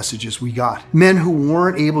all the messages we got. Men who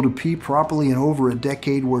weren't able to pee properly in over a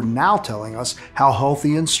decade were now telling us how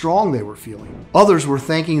healthy and strong they were feeling. Others were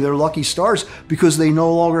thanking their lucky stars because they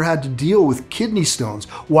no longer had to deal with kidney stones,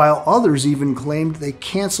 while others even claimed they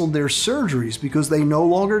canceled their surgeries because they no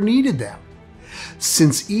longer needed them.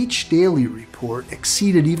 Since each daily report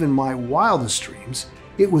exceeded even my wildest dreams,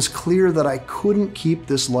 it was clear that I couldn't keep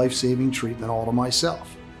this life-saving treatment all to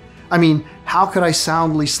myself. I mean, how could I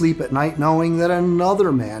soundly sleep at night knowing that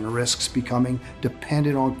another man risks becoming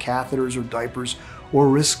dependent on catheters or diapers, or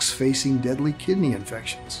risks facing deadly kidney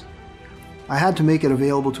infections? I had to make it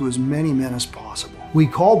available to as many men as possible. We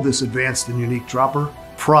called this advanced and unique dropper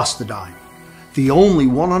Prostadine, the only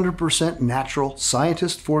 100% natural,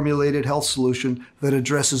 scientist-formulated health solution that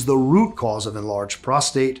addresses the root cause of enlarged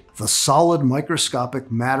prostate, the solid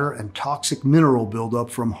microscopic matter and toxic mineral buildup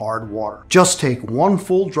from hard water. Just take one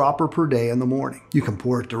full dropper per day in the morning. You can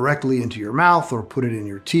pour it directly into your mouth or put it in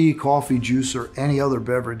your tea, coffee, juice, or any other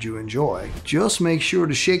beverage you enjoy. Just make sure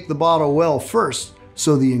to shake the bottle well first,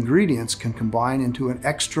 so the ingredients can combine into an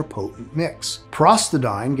extra potent mix.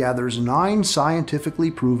 Prostadine gathers 9 scientifically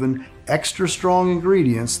proven extra strong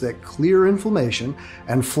ingredients that clear inflammation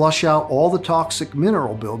and flush out all the toxic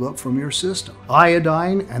mineral buildup from your system.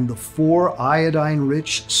 Iodine and the 4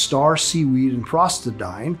 iodine-rich star seaweed in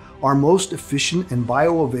Prostadine are most efficient and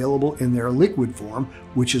bioavailable in their liquid form,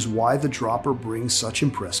 which is why the dropper brings such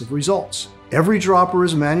impressive results. Every dropper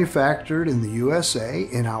is manufactured in the USA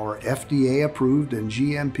in our FDA-approved and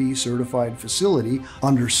GMP-certified facility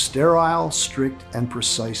under sterile, strict, and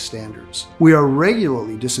precise standards. We are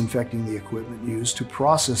regularly disinfecting the equipment used to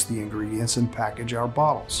process the ingredients and package our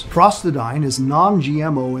bottles. Prostadine is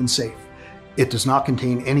non-GMO and safe. It does not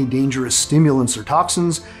contain any dangerous stimulants or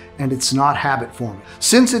toxins, and it's not habit-forming.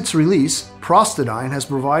 Since its release, Prostadine has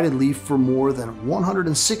provided relief for more than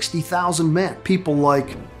 160,000 men. People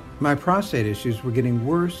like, my prostate issues were getting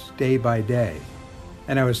worse day by day,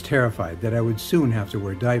 and I was terrified that I would soon have to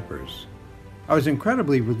wear diapers. I was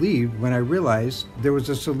incredibly relieved when I realized there was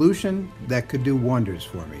a solution that could do wonders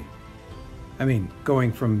for me. I mean,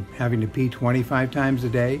 going from having to pee 25 times a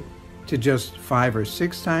day to just 5 or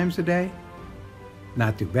 6 times a day?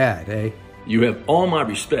 Not too bad, eh? You have all my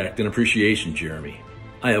respect and appreciation, Jeremy.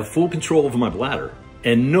 I have full control over my bladder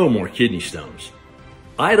and no more kidney stones.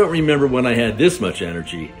 I don't remember when I had this much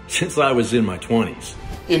energy since I was in my 20s.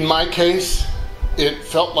 In my case, it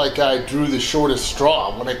felt like I drew the shortest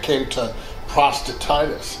straw when it came to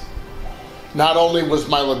prostatitis. Not only was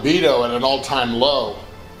my libido at an all-time low,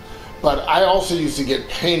 but I also used to get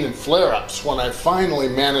pain and flare-ups when I finally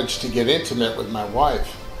managed to get intimate with my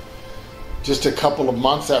wife. Just a couple of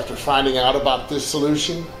months after finding out about this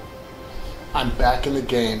solution, I'm back in the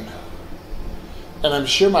game. And I'm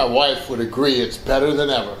sure my wife would agree it's better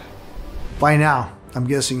than ever. by now, I'm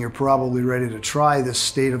guessing you're probably ready to try this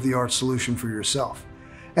state-of-the-art solution for yourself.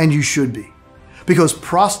 And you should be. Because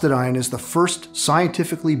Prostadine is the first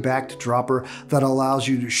scientifically backed dropper that allows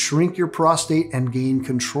you to shrink your prostate and gain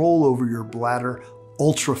control over your bladder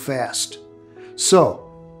ultra fast.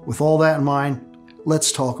 So, with all that in mind,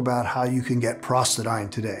 let's talk about how you can get Prostadine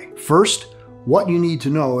today. First, what you need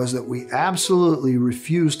to know is that we absolutely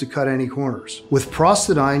refuse to cut any corners. With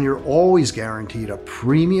Prostadine, you're always guaranteed a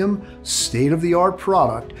premium, state-of-the-art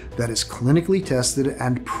product that is clinically tested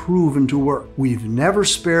and proven to work. We've never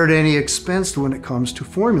spared any expense when it comes to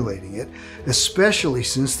formulating it, especially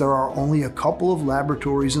since there are only a couple of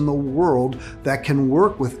laboratories in the world that can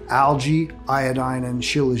work with algae, iodine, and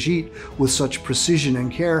shilajit with such precision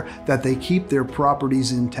and care that they keep their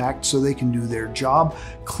properties intact so they can do their job,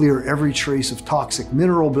 clear every trace of toxic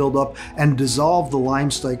mineral buildup, and dissolve the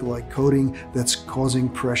limestike-like coating that's causing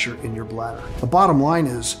pressure in your bladder. The bottom line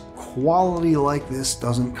is, quality like this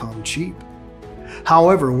doesn't come cheap.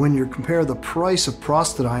 However, when you compare the price of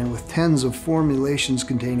Prostadine with tens of formulations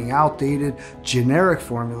containing outdated, generic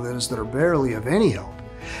formulas that are barely of any help,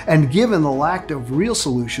 and given the lack of real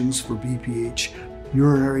solutions for BPH,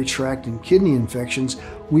 urinary tract and kidney infections,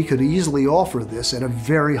 we could easily offer this at a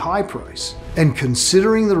very high price. And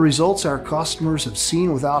considering the results our customers have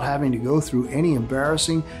seen without having to go through any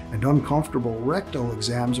embarrassing and uncomfortable rectal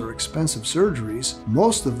exams or expensive surgeries,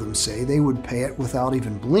 most of them say they would pay it without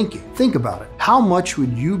even blinking. Think about it. How much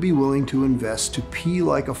would you be willing to invest to pee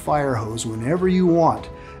like a fire hose whenever you want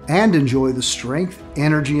and enjoy the strength,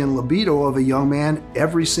 energy, and libido of a young man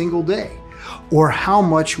every single day? Or how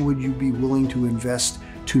much would you be willing to invest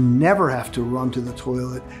to never have to run to the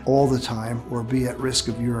toilet all the time or be at risk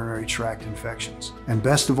of urinary tract infections? And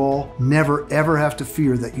best of all, never ever have to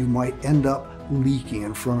fear that you might end up leaking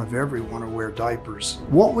in front of everyone or wear diapers.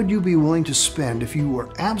 What would you be willing to spend if you were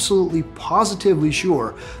absolutely positively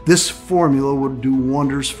sure this formula would do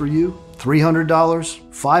wonders for you? $300,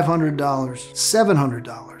 $500,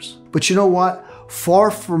 $700. But you know what?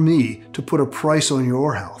 Far from me to put a price on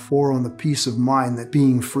your health or on the peace of mind that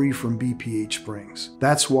being free from BPH brings.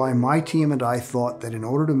 That's why my team and I thought that in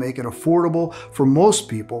order to make it affordable for most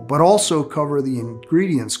people, but also cover the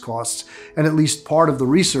ingredients costs and at least part of the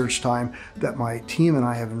research time that my team and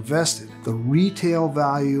I have invested, the retail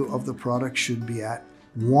value of the product should be at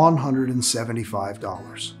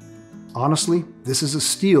 $175. Honestly, this is a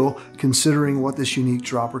steal considering what this unique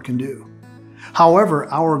dropper can do. However,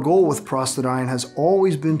 our goal with Prostadine has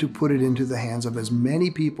always been to put it into the hands of as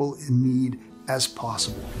many people in need as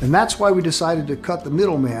possible. And that's why we decided to cut the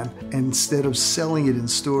middleman instead of selling it in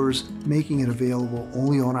stores, making it available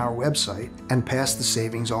only on our website and pass the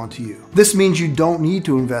savings on to you. This means you don't need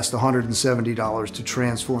to invest $170 to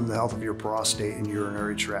transform the health of your prostate and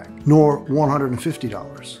urinary tract, nor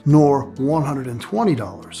 $150, nor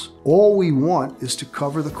 $120. All we want is to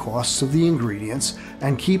cover the costs of the ingredients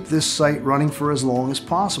and keep this site running for as long as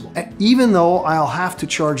possible. And even though I'll have to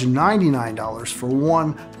charge $99 for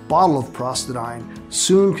one bottle of Prostadine,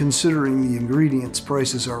 soon considering the ingredients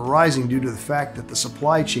prices are rising due to the fact that the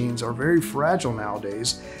supply chains are very fragile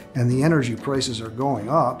nowadays and the energy prices are going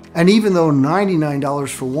up. And even though $99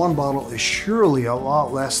 for one bottle is surely a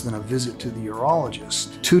lot less than a visit to the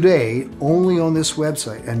urologist, today, only on this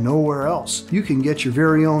website and nowhere else, you can get your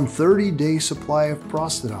very own 30-day supply of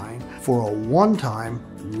Prostadine for a one-time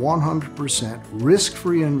 100%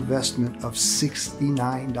 risk-free investment of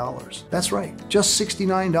 $69. That's right, just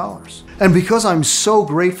 $69. And because I'm so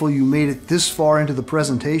grateful you made it this far into the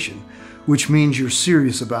presentation, which means you're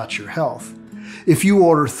serious about your health, if you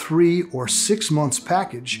order 3 or 6 months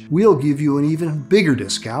package, we'll give you an even bigger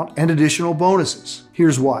discount and additional bonuses.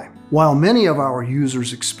 Here's why. While many of our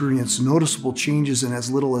users experience noticeable changes in as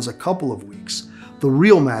little as a couple of weeks, the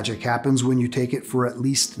real magic happens when you take it for at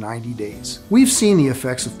least 90 days. We've seen the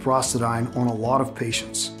effects of Prostadine on a lot of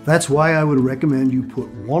patients. That's why I would recommend you put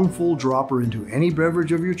one full dropper into any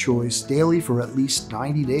beverage of your choice daily for at least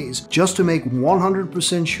 90 days, just to make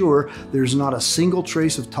 100% sure there's not a single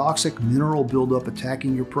trace of toxic mineral buildup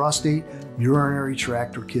attacking your prostate, urinary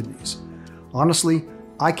tract, or kidneys. Honestly,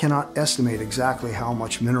 I cannot estimate exactly how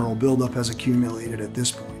much mineral buildup has accumulated at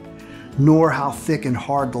this point, nor how thick and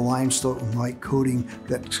hard the limestone-like coating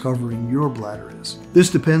that's covering your bladder is.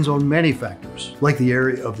 This depends on many factors, like the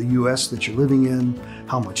area of the US that you're living in,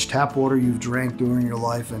 how much tap water you've drank during your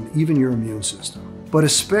life, and even your immune system. But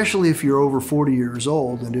especially if you're over 40 years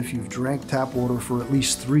old and if you've drank tap water for at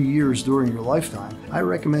least 3 years during your lifetime, I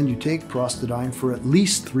recommend you take Prostadine for at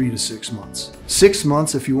least 3 to 6 months. 6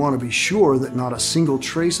 months if you want to be sure that not a single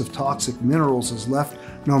trace of toxic minerals is left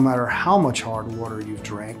no matter how much hard water you've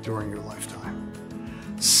drank during your lifetime.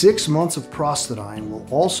 6 months of Prostadine will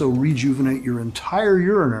also rejuvenate your entire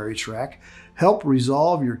urinary tract, help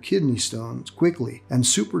resolve your kidney stones quickly, and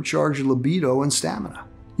supercharge your libido and stamina.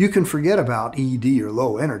 You can forget about ED or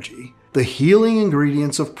low energy. The healing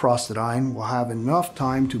ingredients of Prostadine will have enough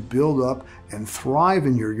time to build up and thrive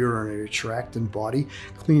in your urinary tract and body,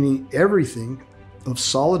 cleaning everything of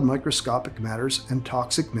solid microscopic matters and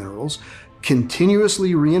toxic minerals,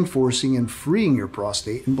 continuously reinforcing and freeing your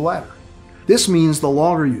prostate and bladder. This means the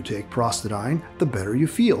longer you take Prostadine, the better you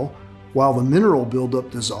feel, while the mineral buildup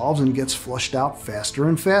dissolves and gets flushed out faster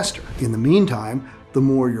and faster. In the meantime, the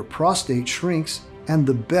more your prostate shrinks and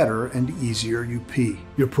the better and easier you pee.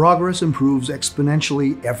 Your progress improves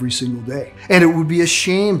exponentially every single day. And it would be a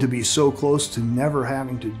shame to be so close to never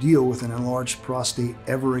having to deal with an enlarged prostate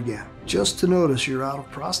ever again, just to notice you're out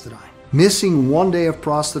of Prostadine. Missing one day of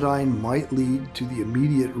Prostadine might lead to the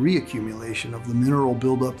immediate reaccumulation of the mineral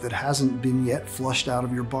buildup that hasn't been yet flushed out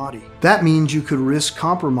of your body. That means you could risk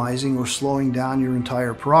compromising or slowing down your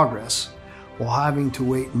entire progress, while having to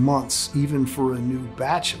wait months even for a new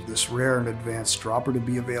batch of this rare and advanced dropper to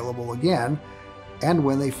be available again, And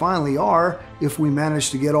when they finally are, if we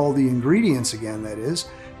manage to get all the ingredients again, that is,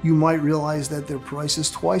 you might realize that their price is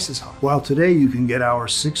twice as high. While today you can get our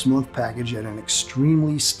 6-month package at an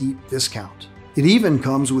extremely steep discount. It even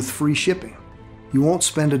comes with free shipping. You won't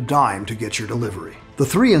spend a dime to get your delivery. The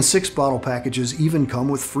 3 and 6 bottle packages even come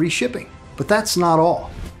with free shipping. But that's not all.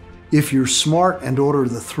 If you're smart and order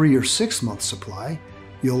the 3 or 6 month supply,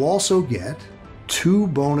 you'll also get 2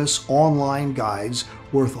 bonus online guides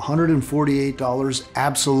worth $148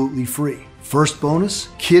 absolutely free. First bonus,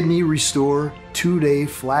 Kidney Restore 2-day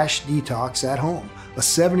flash detox at home, a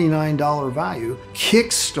 $79 value.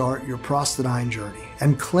 Kickstart your Prostadine journey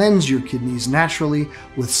and cleanse your kidneys naturally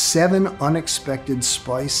with 7 unexpected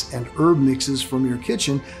spice and herb mixes from your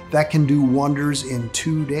kitchen that can do wonders in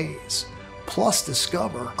 2 days. Plus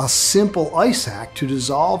discover a simple ice hack to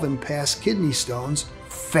dissolve and pass kidney stones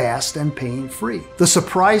fast and pain-free. The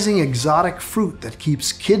surprising exotic fruit that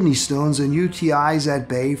keeps kidney stones and UTIs at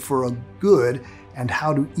bay for a good, and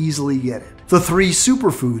how to easily get it. The 3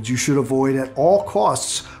 superfoods you should avoid at all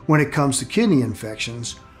costs when it comes to kidney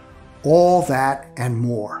infections. All that and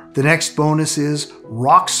more. The next bonus is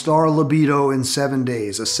Rockstar Libido in 7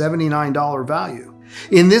 days, a $79 value.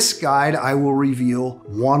 In this guide, I will reveal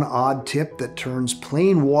 1 odd tip that turns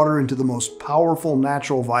plain water into the most powerful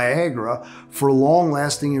natural Viagra for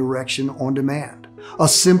long-lasting erection on demand. A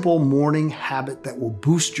simple morning habit that will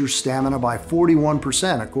boost your stamina by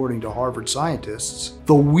 41% according to Harvard scientists.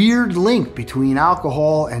 The weird link between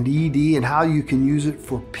alcohol and ED and how you can use it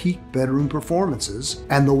for peak bedroom performances.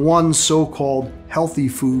 And the one so-called healthy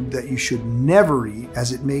food that you should never eat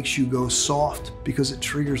as it makes you go soft because it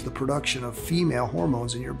triggers the production of female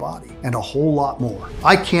hormones in your body. And a whole lot more.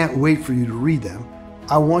 I can't wait for you to read them.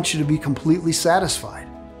 I want you to be completely satisfied.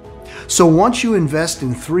 So once you invest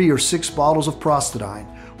in 3 or 6 bottles of Prostadine,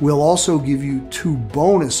 we'll also give you 2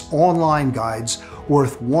 bonus online guides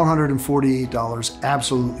worth $148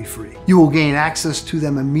 absolutely free. You will gain access to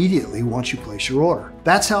them immediately once you place your order.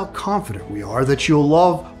 That's how confident we are that you'll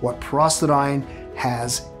love what Prostadine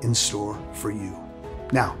has in store for you.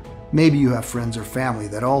 Now, maybe you have friends or family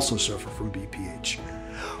that also suffer from BPH.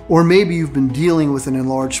 Or maybe you've been dealing with an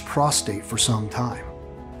enlarged prostate for some time.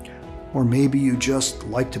 Or maybe you just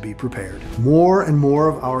like to be prepared. More and more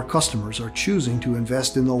of our customers are choosing to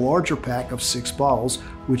invest in the larger pack of 6 bottles,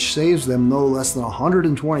 which saves them no less than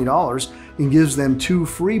 $120 and gives them 2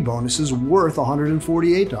 free bonuses worth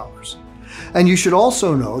 $148. And you should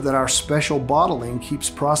also know that our special bottling keeps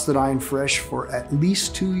Prostadine fresh for at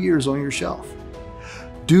least 2 years on your shelf.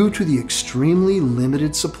 Due to the extremely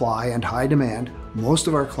limited supply and high demand, most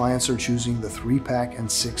of our clients are choosing the 3-pack and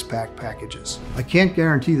 6-pack packages. I can't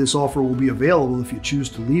guarantee this offer will be available if you choose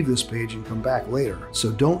to leave this page and come back later,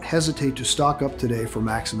 so don't hesitate to stock up today for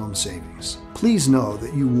maximum savings. Please know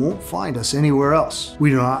that you won't find us anywhere else. We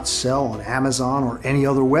do not sell on Amazon or any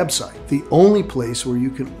other website. The only place where you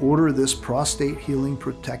can order this prostate healing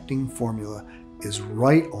protecting formula is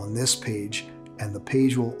right on this page, and the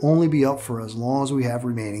page will only be up for as long as we have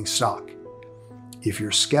remaining stock. If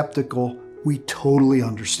you're skeptical, we totally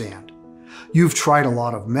understand. You've tried a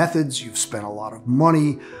lot of methods, you've spent a lot of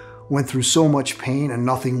money, went through so much pain and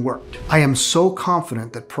nothing worked. I am so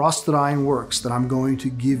confident that Prostadine works that I'm going to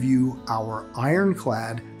give you our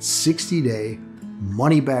ironclad 60-day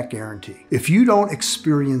money-back guarantee. If you don't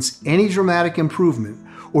experience any dramatic improvement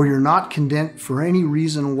or you're not content for any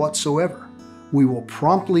reason whatsoever, we will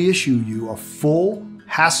promptly issue you a full,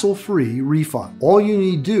 hassle-free refund. All you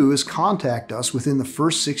need to do is contact us within the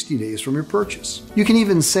first 60 days from your purchase. You can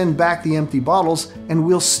even send back the empty bottles and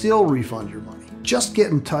we'll still refund your money. Just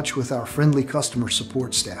get in touch with our friendly customer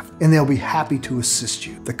support staff and they'll be happy to assist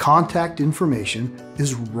you. The contact information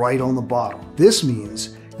is right on the bottle. This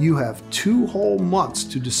means you have 2 whole months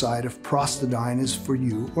to decide if Prostadine is for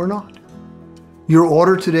you or not. Your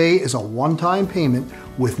order today is a one-time payment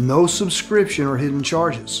with no subscription or hidden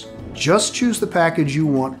charges. Just choose the package you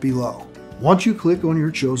want below. Once you click on your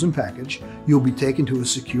chosen package, you'll be taken to a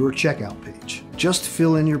secure checkout page. Just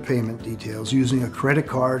fill in your payment details using a credit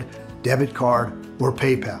card, debit card, or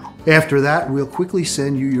PayPal. After that, we'll quickly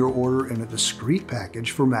send you your order in a discreet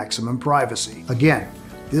package for maximum privacy. Again,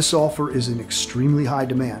 this offer is in extremely high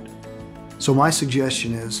demand, so my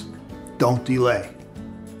suggestion is don't delay.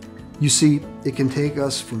 You see, it can take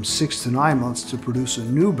us from 6 to 9 months to produce a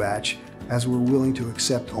new batch as we're willing to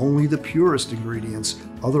accept only the purest ingredients,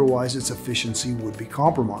 otherwise its efficiency would be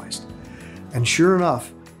compromised. And sure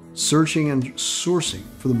enough, searching and sourcing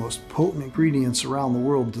for the most potent ingredients around the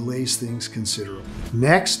world delays things considerably.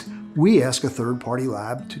 Next, We ask a third-party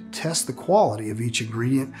lab to test the quality of each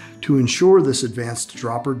ingredient to ensure this advanced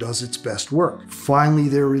dropper does its best work. Finally,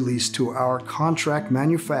 they're released to our contract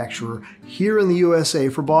manufacturer here in the USA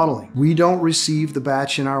for bottling. We don't receive the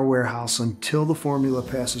batch in our warehouse until the formula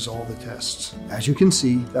passes all the tests. As you can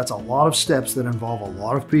see, that's a lot of steps that involve a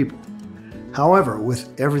lot of people. However,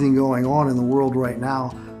 with everything going on in the world right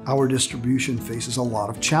now, our distribution faces a lot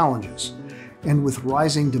of challenges. And with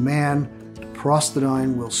rising demand,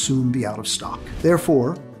 Prostadine will soon be out of stock.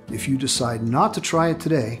 Therefore, if you decide not to try it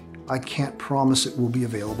today, I can't promise it will be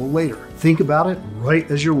available later. Think about it right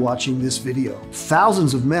as you're watching this video.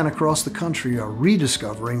 Thousands of men across the country are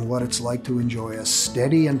rediscovering what it's like to enjoy a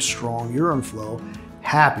steady and strong urine flow,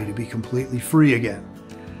 happy to be completely free again.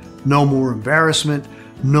 No more embarrassment,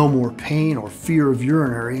 no more pain or fear of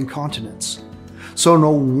urinary incontinence. So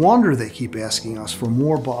no wonder they keep asking us for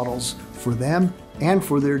more bottles for them and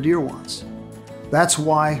for their dear ones. That's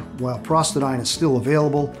why, while Prostadine is still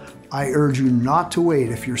available, I urge you not to wait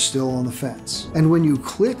if you're still on the fence. And when you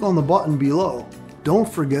click on the button below,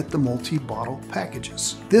 don't forget the multi-bottle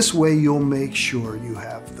packages. This way you'll make sure you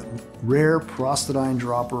have the rare Prostadine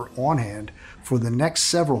dropper on hand for the next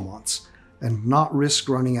several months and not risk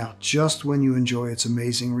running out just when you enjoy its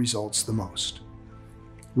amazing results the most.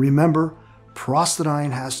 Remember,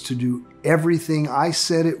 Prostadine has to do everything I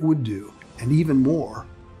said it would do, and even more,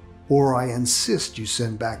 or I insist you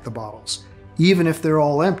send back the bottles, even if they're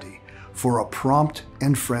all empty, for a prompt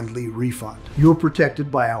and friendly refund. You're protected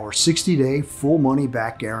by our 60-day full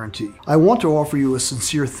money-back guarantee. I want to offer you a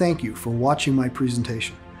sincere thank you for watching my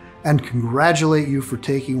presentation, and congratulate you for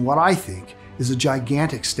taking what I think is a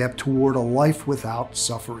gigantic step toward a life without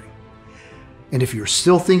suffering. And if you're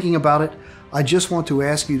still thinking about it, I just want to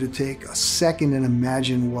ask you to take a second and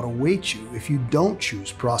imagine what awaits you if you don't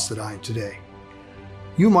choose Prostadine today.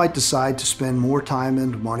 You might decide to spend more time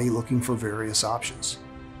and money looking for various options.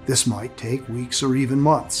 This might take weeks or even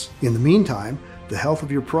months. In the meantime, the health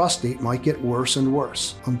of your prostate might get worse and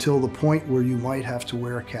worse, until the point where you might have to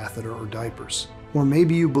wear a catheter or diapers. Or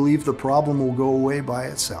maybe you believe the problem will go away by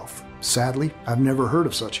itself. Sadly, I've never heard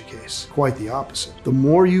of such a case. Quite the opposite. The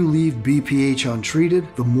more you leave BPH untreated,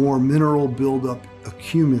 the more mineral buildup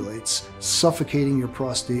accumulates, suffocating your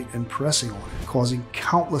prostate and pressing on it, causing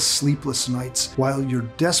countless sleepless nights while you're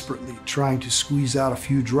desperately trying to squeeze out a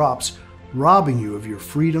few drops, robbing you of your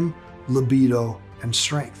freedom, libido, and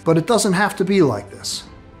strength. But it doesn't have to be like this.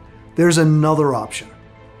 There's another option.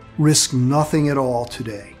 Risk nothing at all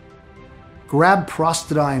today. Grab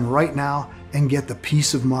Prostadine right now and get the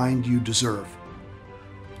peace of mind you deserve.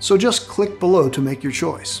 So just click below to make your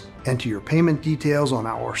choice. Enter your payment details on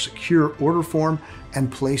our secure order form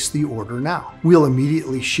and place the order now. We'll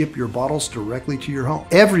immediately ship your bottles directly to your home.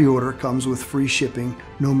 Every order comes with free shipping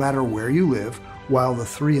no matter where you live, while the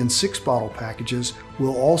 3 and 6 bottle packages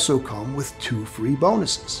will also come with 2 free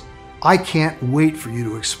bonuses. I can't wait for you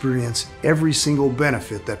to experience every single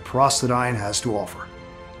benefit that Prostadine has to offer.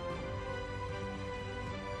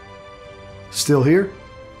 Still here?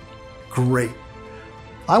 Great.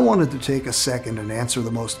 I wanted to take a second and answer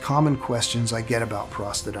the most common questions I get about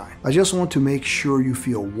Prostadine. I just want to make sure you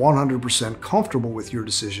feel 100% comfortable with your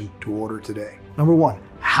decision to order today. Number 1,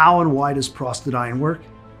 how and why does Prostadine work?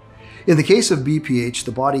 In the case of BPH,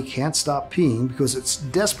 the body can't stop peeing because it's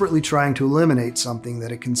desperately trying to eliminate something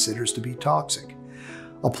that it considers to be toxic.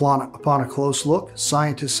 Upon a close look,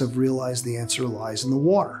 scientists have realized the answer lies in the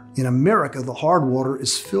water. In America, the hard water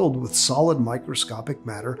is filled with solid microscopic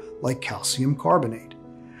matter like calcium carbonate.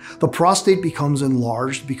 The prostate becomes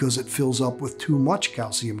enlarged because it fills up with too much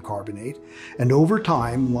calcium carbonate, and over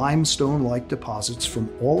time, limestone-like deposits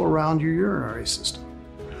from all around your urinary system.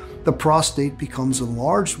 The prostate becomes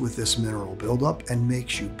enlarged with this mineral buildup and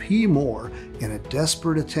makes you pee more in a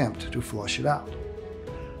desperate attempt to flush it out.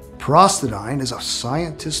 Prostadine is a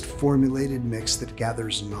scientist-formulated mix that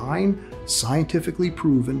gathers 9 scientifically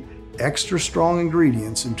proven, extra strong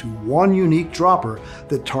ingredients into one unique dropper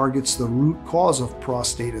that targets the root cause of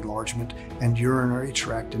prostate enlargement and urinary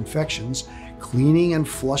tract infections, cleaning and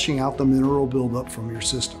flushing out the mineral buildup from your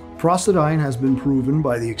system. Prostadine has been proven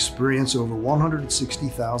by the experience of over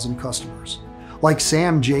 160,000 customers. Like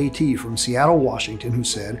Sam JT from Seattle, Washington, who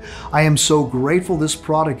said, "I am so grateful this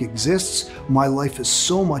product exists. My life is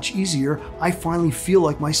so much easier. I finally feel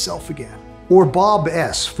like myself again." Or Bob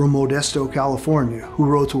S. from Modesto, California, who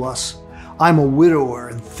wrote to us, "I'm a widower,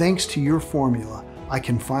 and thanks to your formula, I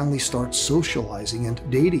can finally start socializing and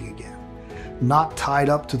dating again. Not tied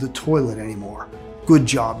up to the toilet anymore. Good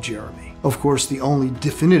job, Jeremy." Of course, the only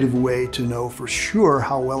definitive way to know for sure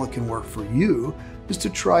how well it can work for you is to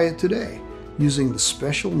try it today. using the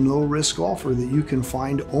special no-risk offer that you can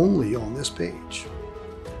find only on this page.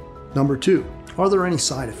 Number 2, are there any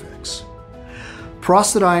side effects?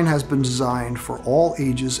 Prostadine has been designed for all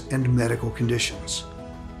ages and medical conditions.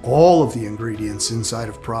 All of the ingredients inside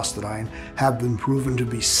of Prostadine have been proven to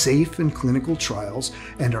be safe in clinical trials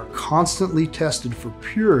and are constantly tested for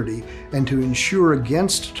purity and to ensure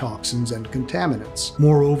against toxins and contaminants.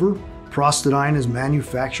 Moreover, Prostadine is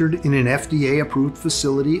manufactured in an FDA-approved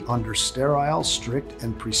facility under sterile, strict,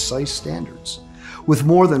 and precise standards. With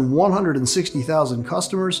more than 160,000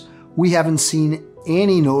 customers, we haven't seen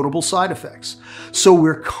any notable side effects. So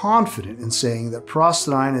we're confident in saying that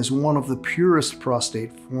Prostadine is one of the purest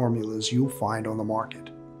prostate formulas you'll find on the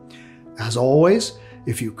market. As always,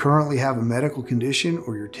 if you currently have a medical condition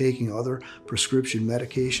or you're taking other prescription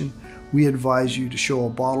medication, we advise you to show a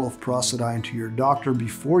bottle of Prostadine to your doctor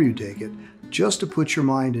before you take it, just to put your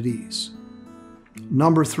mind at ease.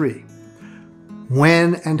 Number 3,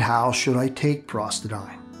 when and how should I take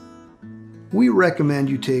Prostadine? We recommend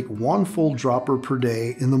you take 1 full dropper per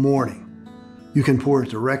day in the morning. You can pour it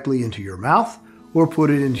directly into your mouth or put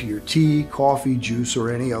it into your tea, coffee, juice,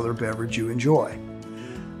 or any other beverage you enjoy.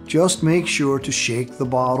 Just make sure to shake the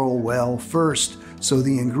bottle well first so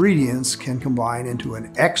the ingredients can combine into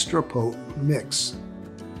an extra potent mix.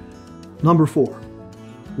 Number 4,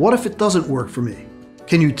 what if it doesn't work for me?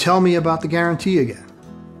 Can you tell me about the guarantee again?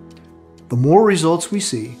 The more results we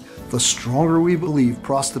see, the stronger we believe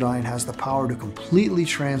Prostadine has the power to completely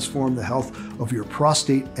transform the health of your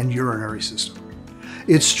prostate and urinary system.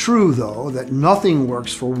 It's true, though, that nothing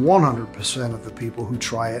works for 100% of the people who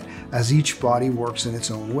try it, as each body works in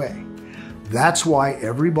its own way. That's why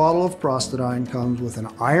every bottle of Prostadine comes with an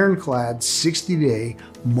ironclad 60-day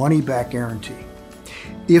money-back guarantee.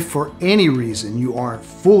 If for any reason you aren't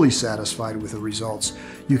fully satisfied with the results,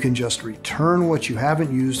 you can just return what you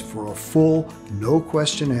haven't used for a full,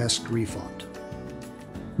 no-question-asked refund.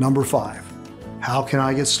 Number 5, how can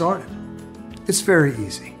I get started? It's very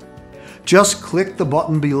easy. Just click the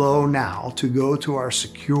button below now to go to our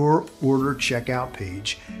secure order checkout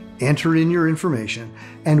page, enter in your information,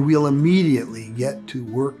 and we'll immediately get to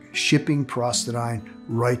work shipping Prostadine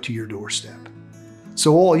right to your doorstep.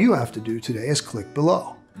 So all you have to do today is click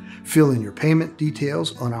below, fill in your payment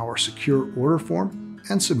details on our secure order form,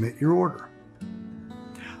 and submit your order.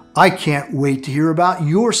 I can't wait to hear about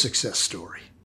your success story.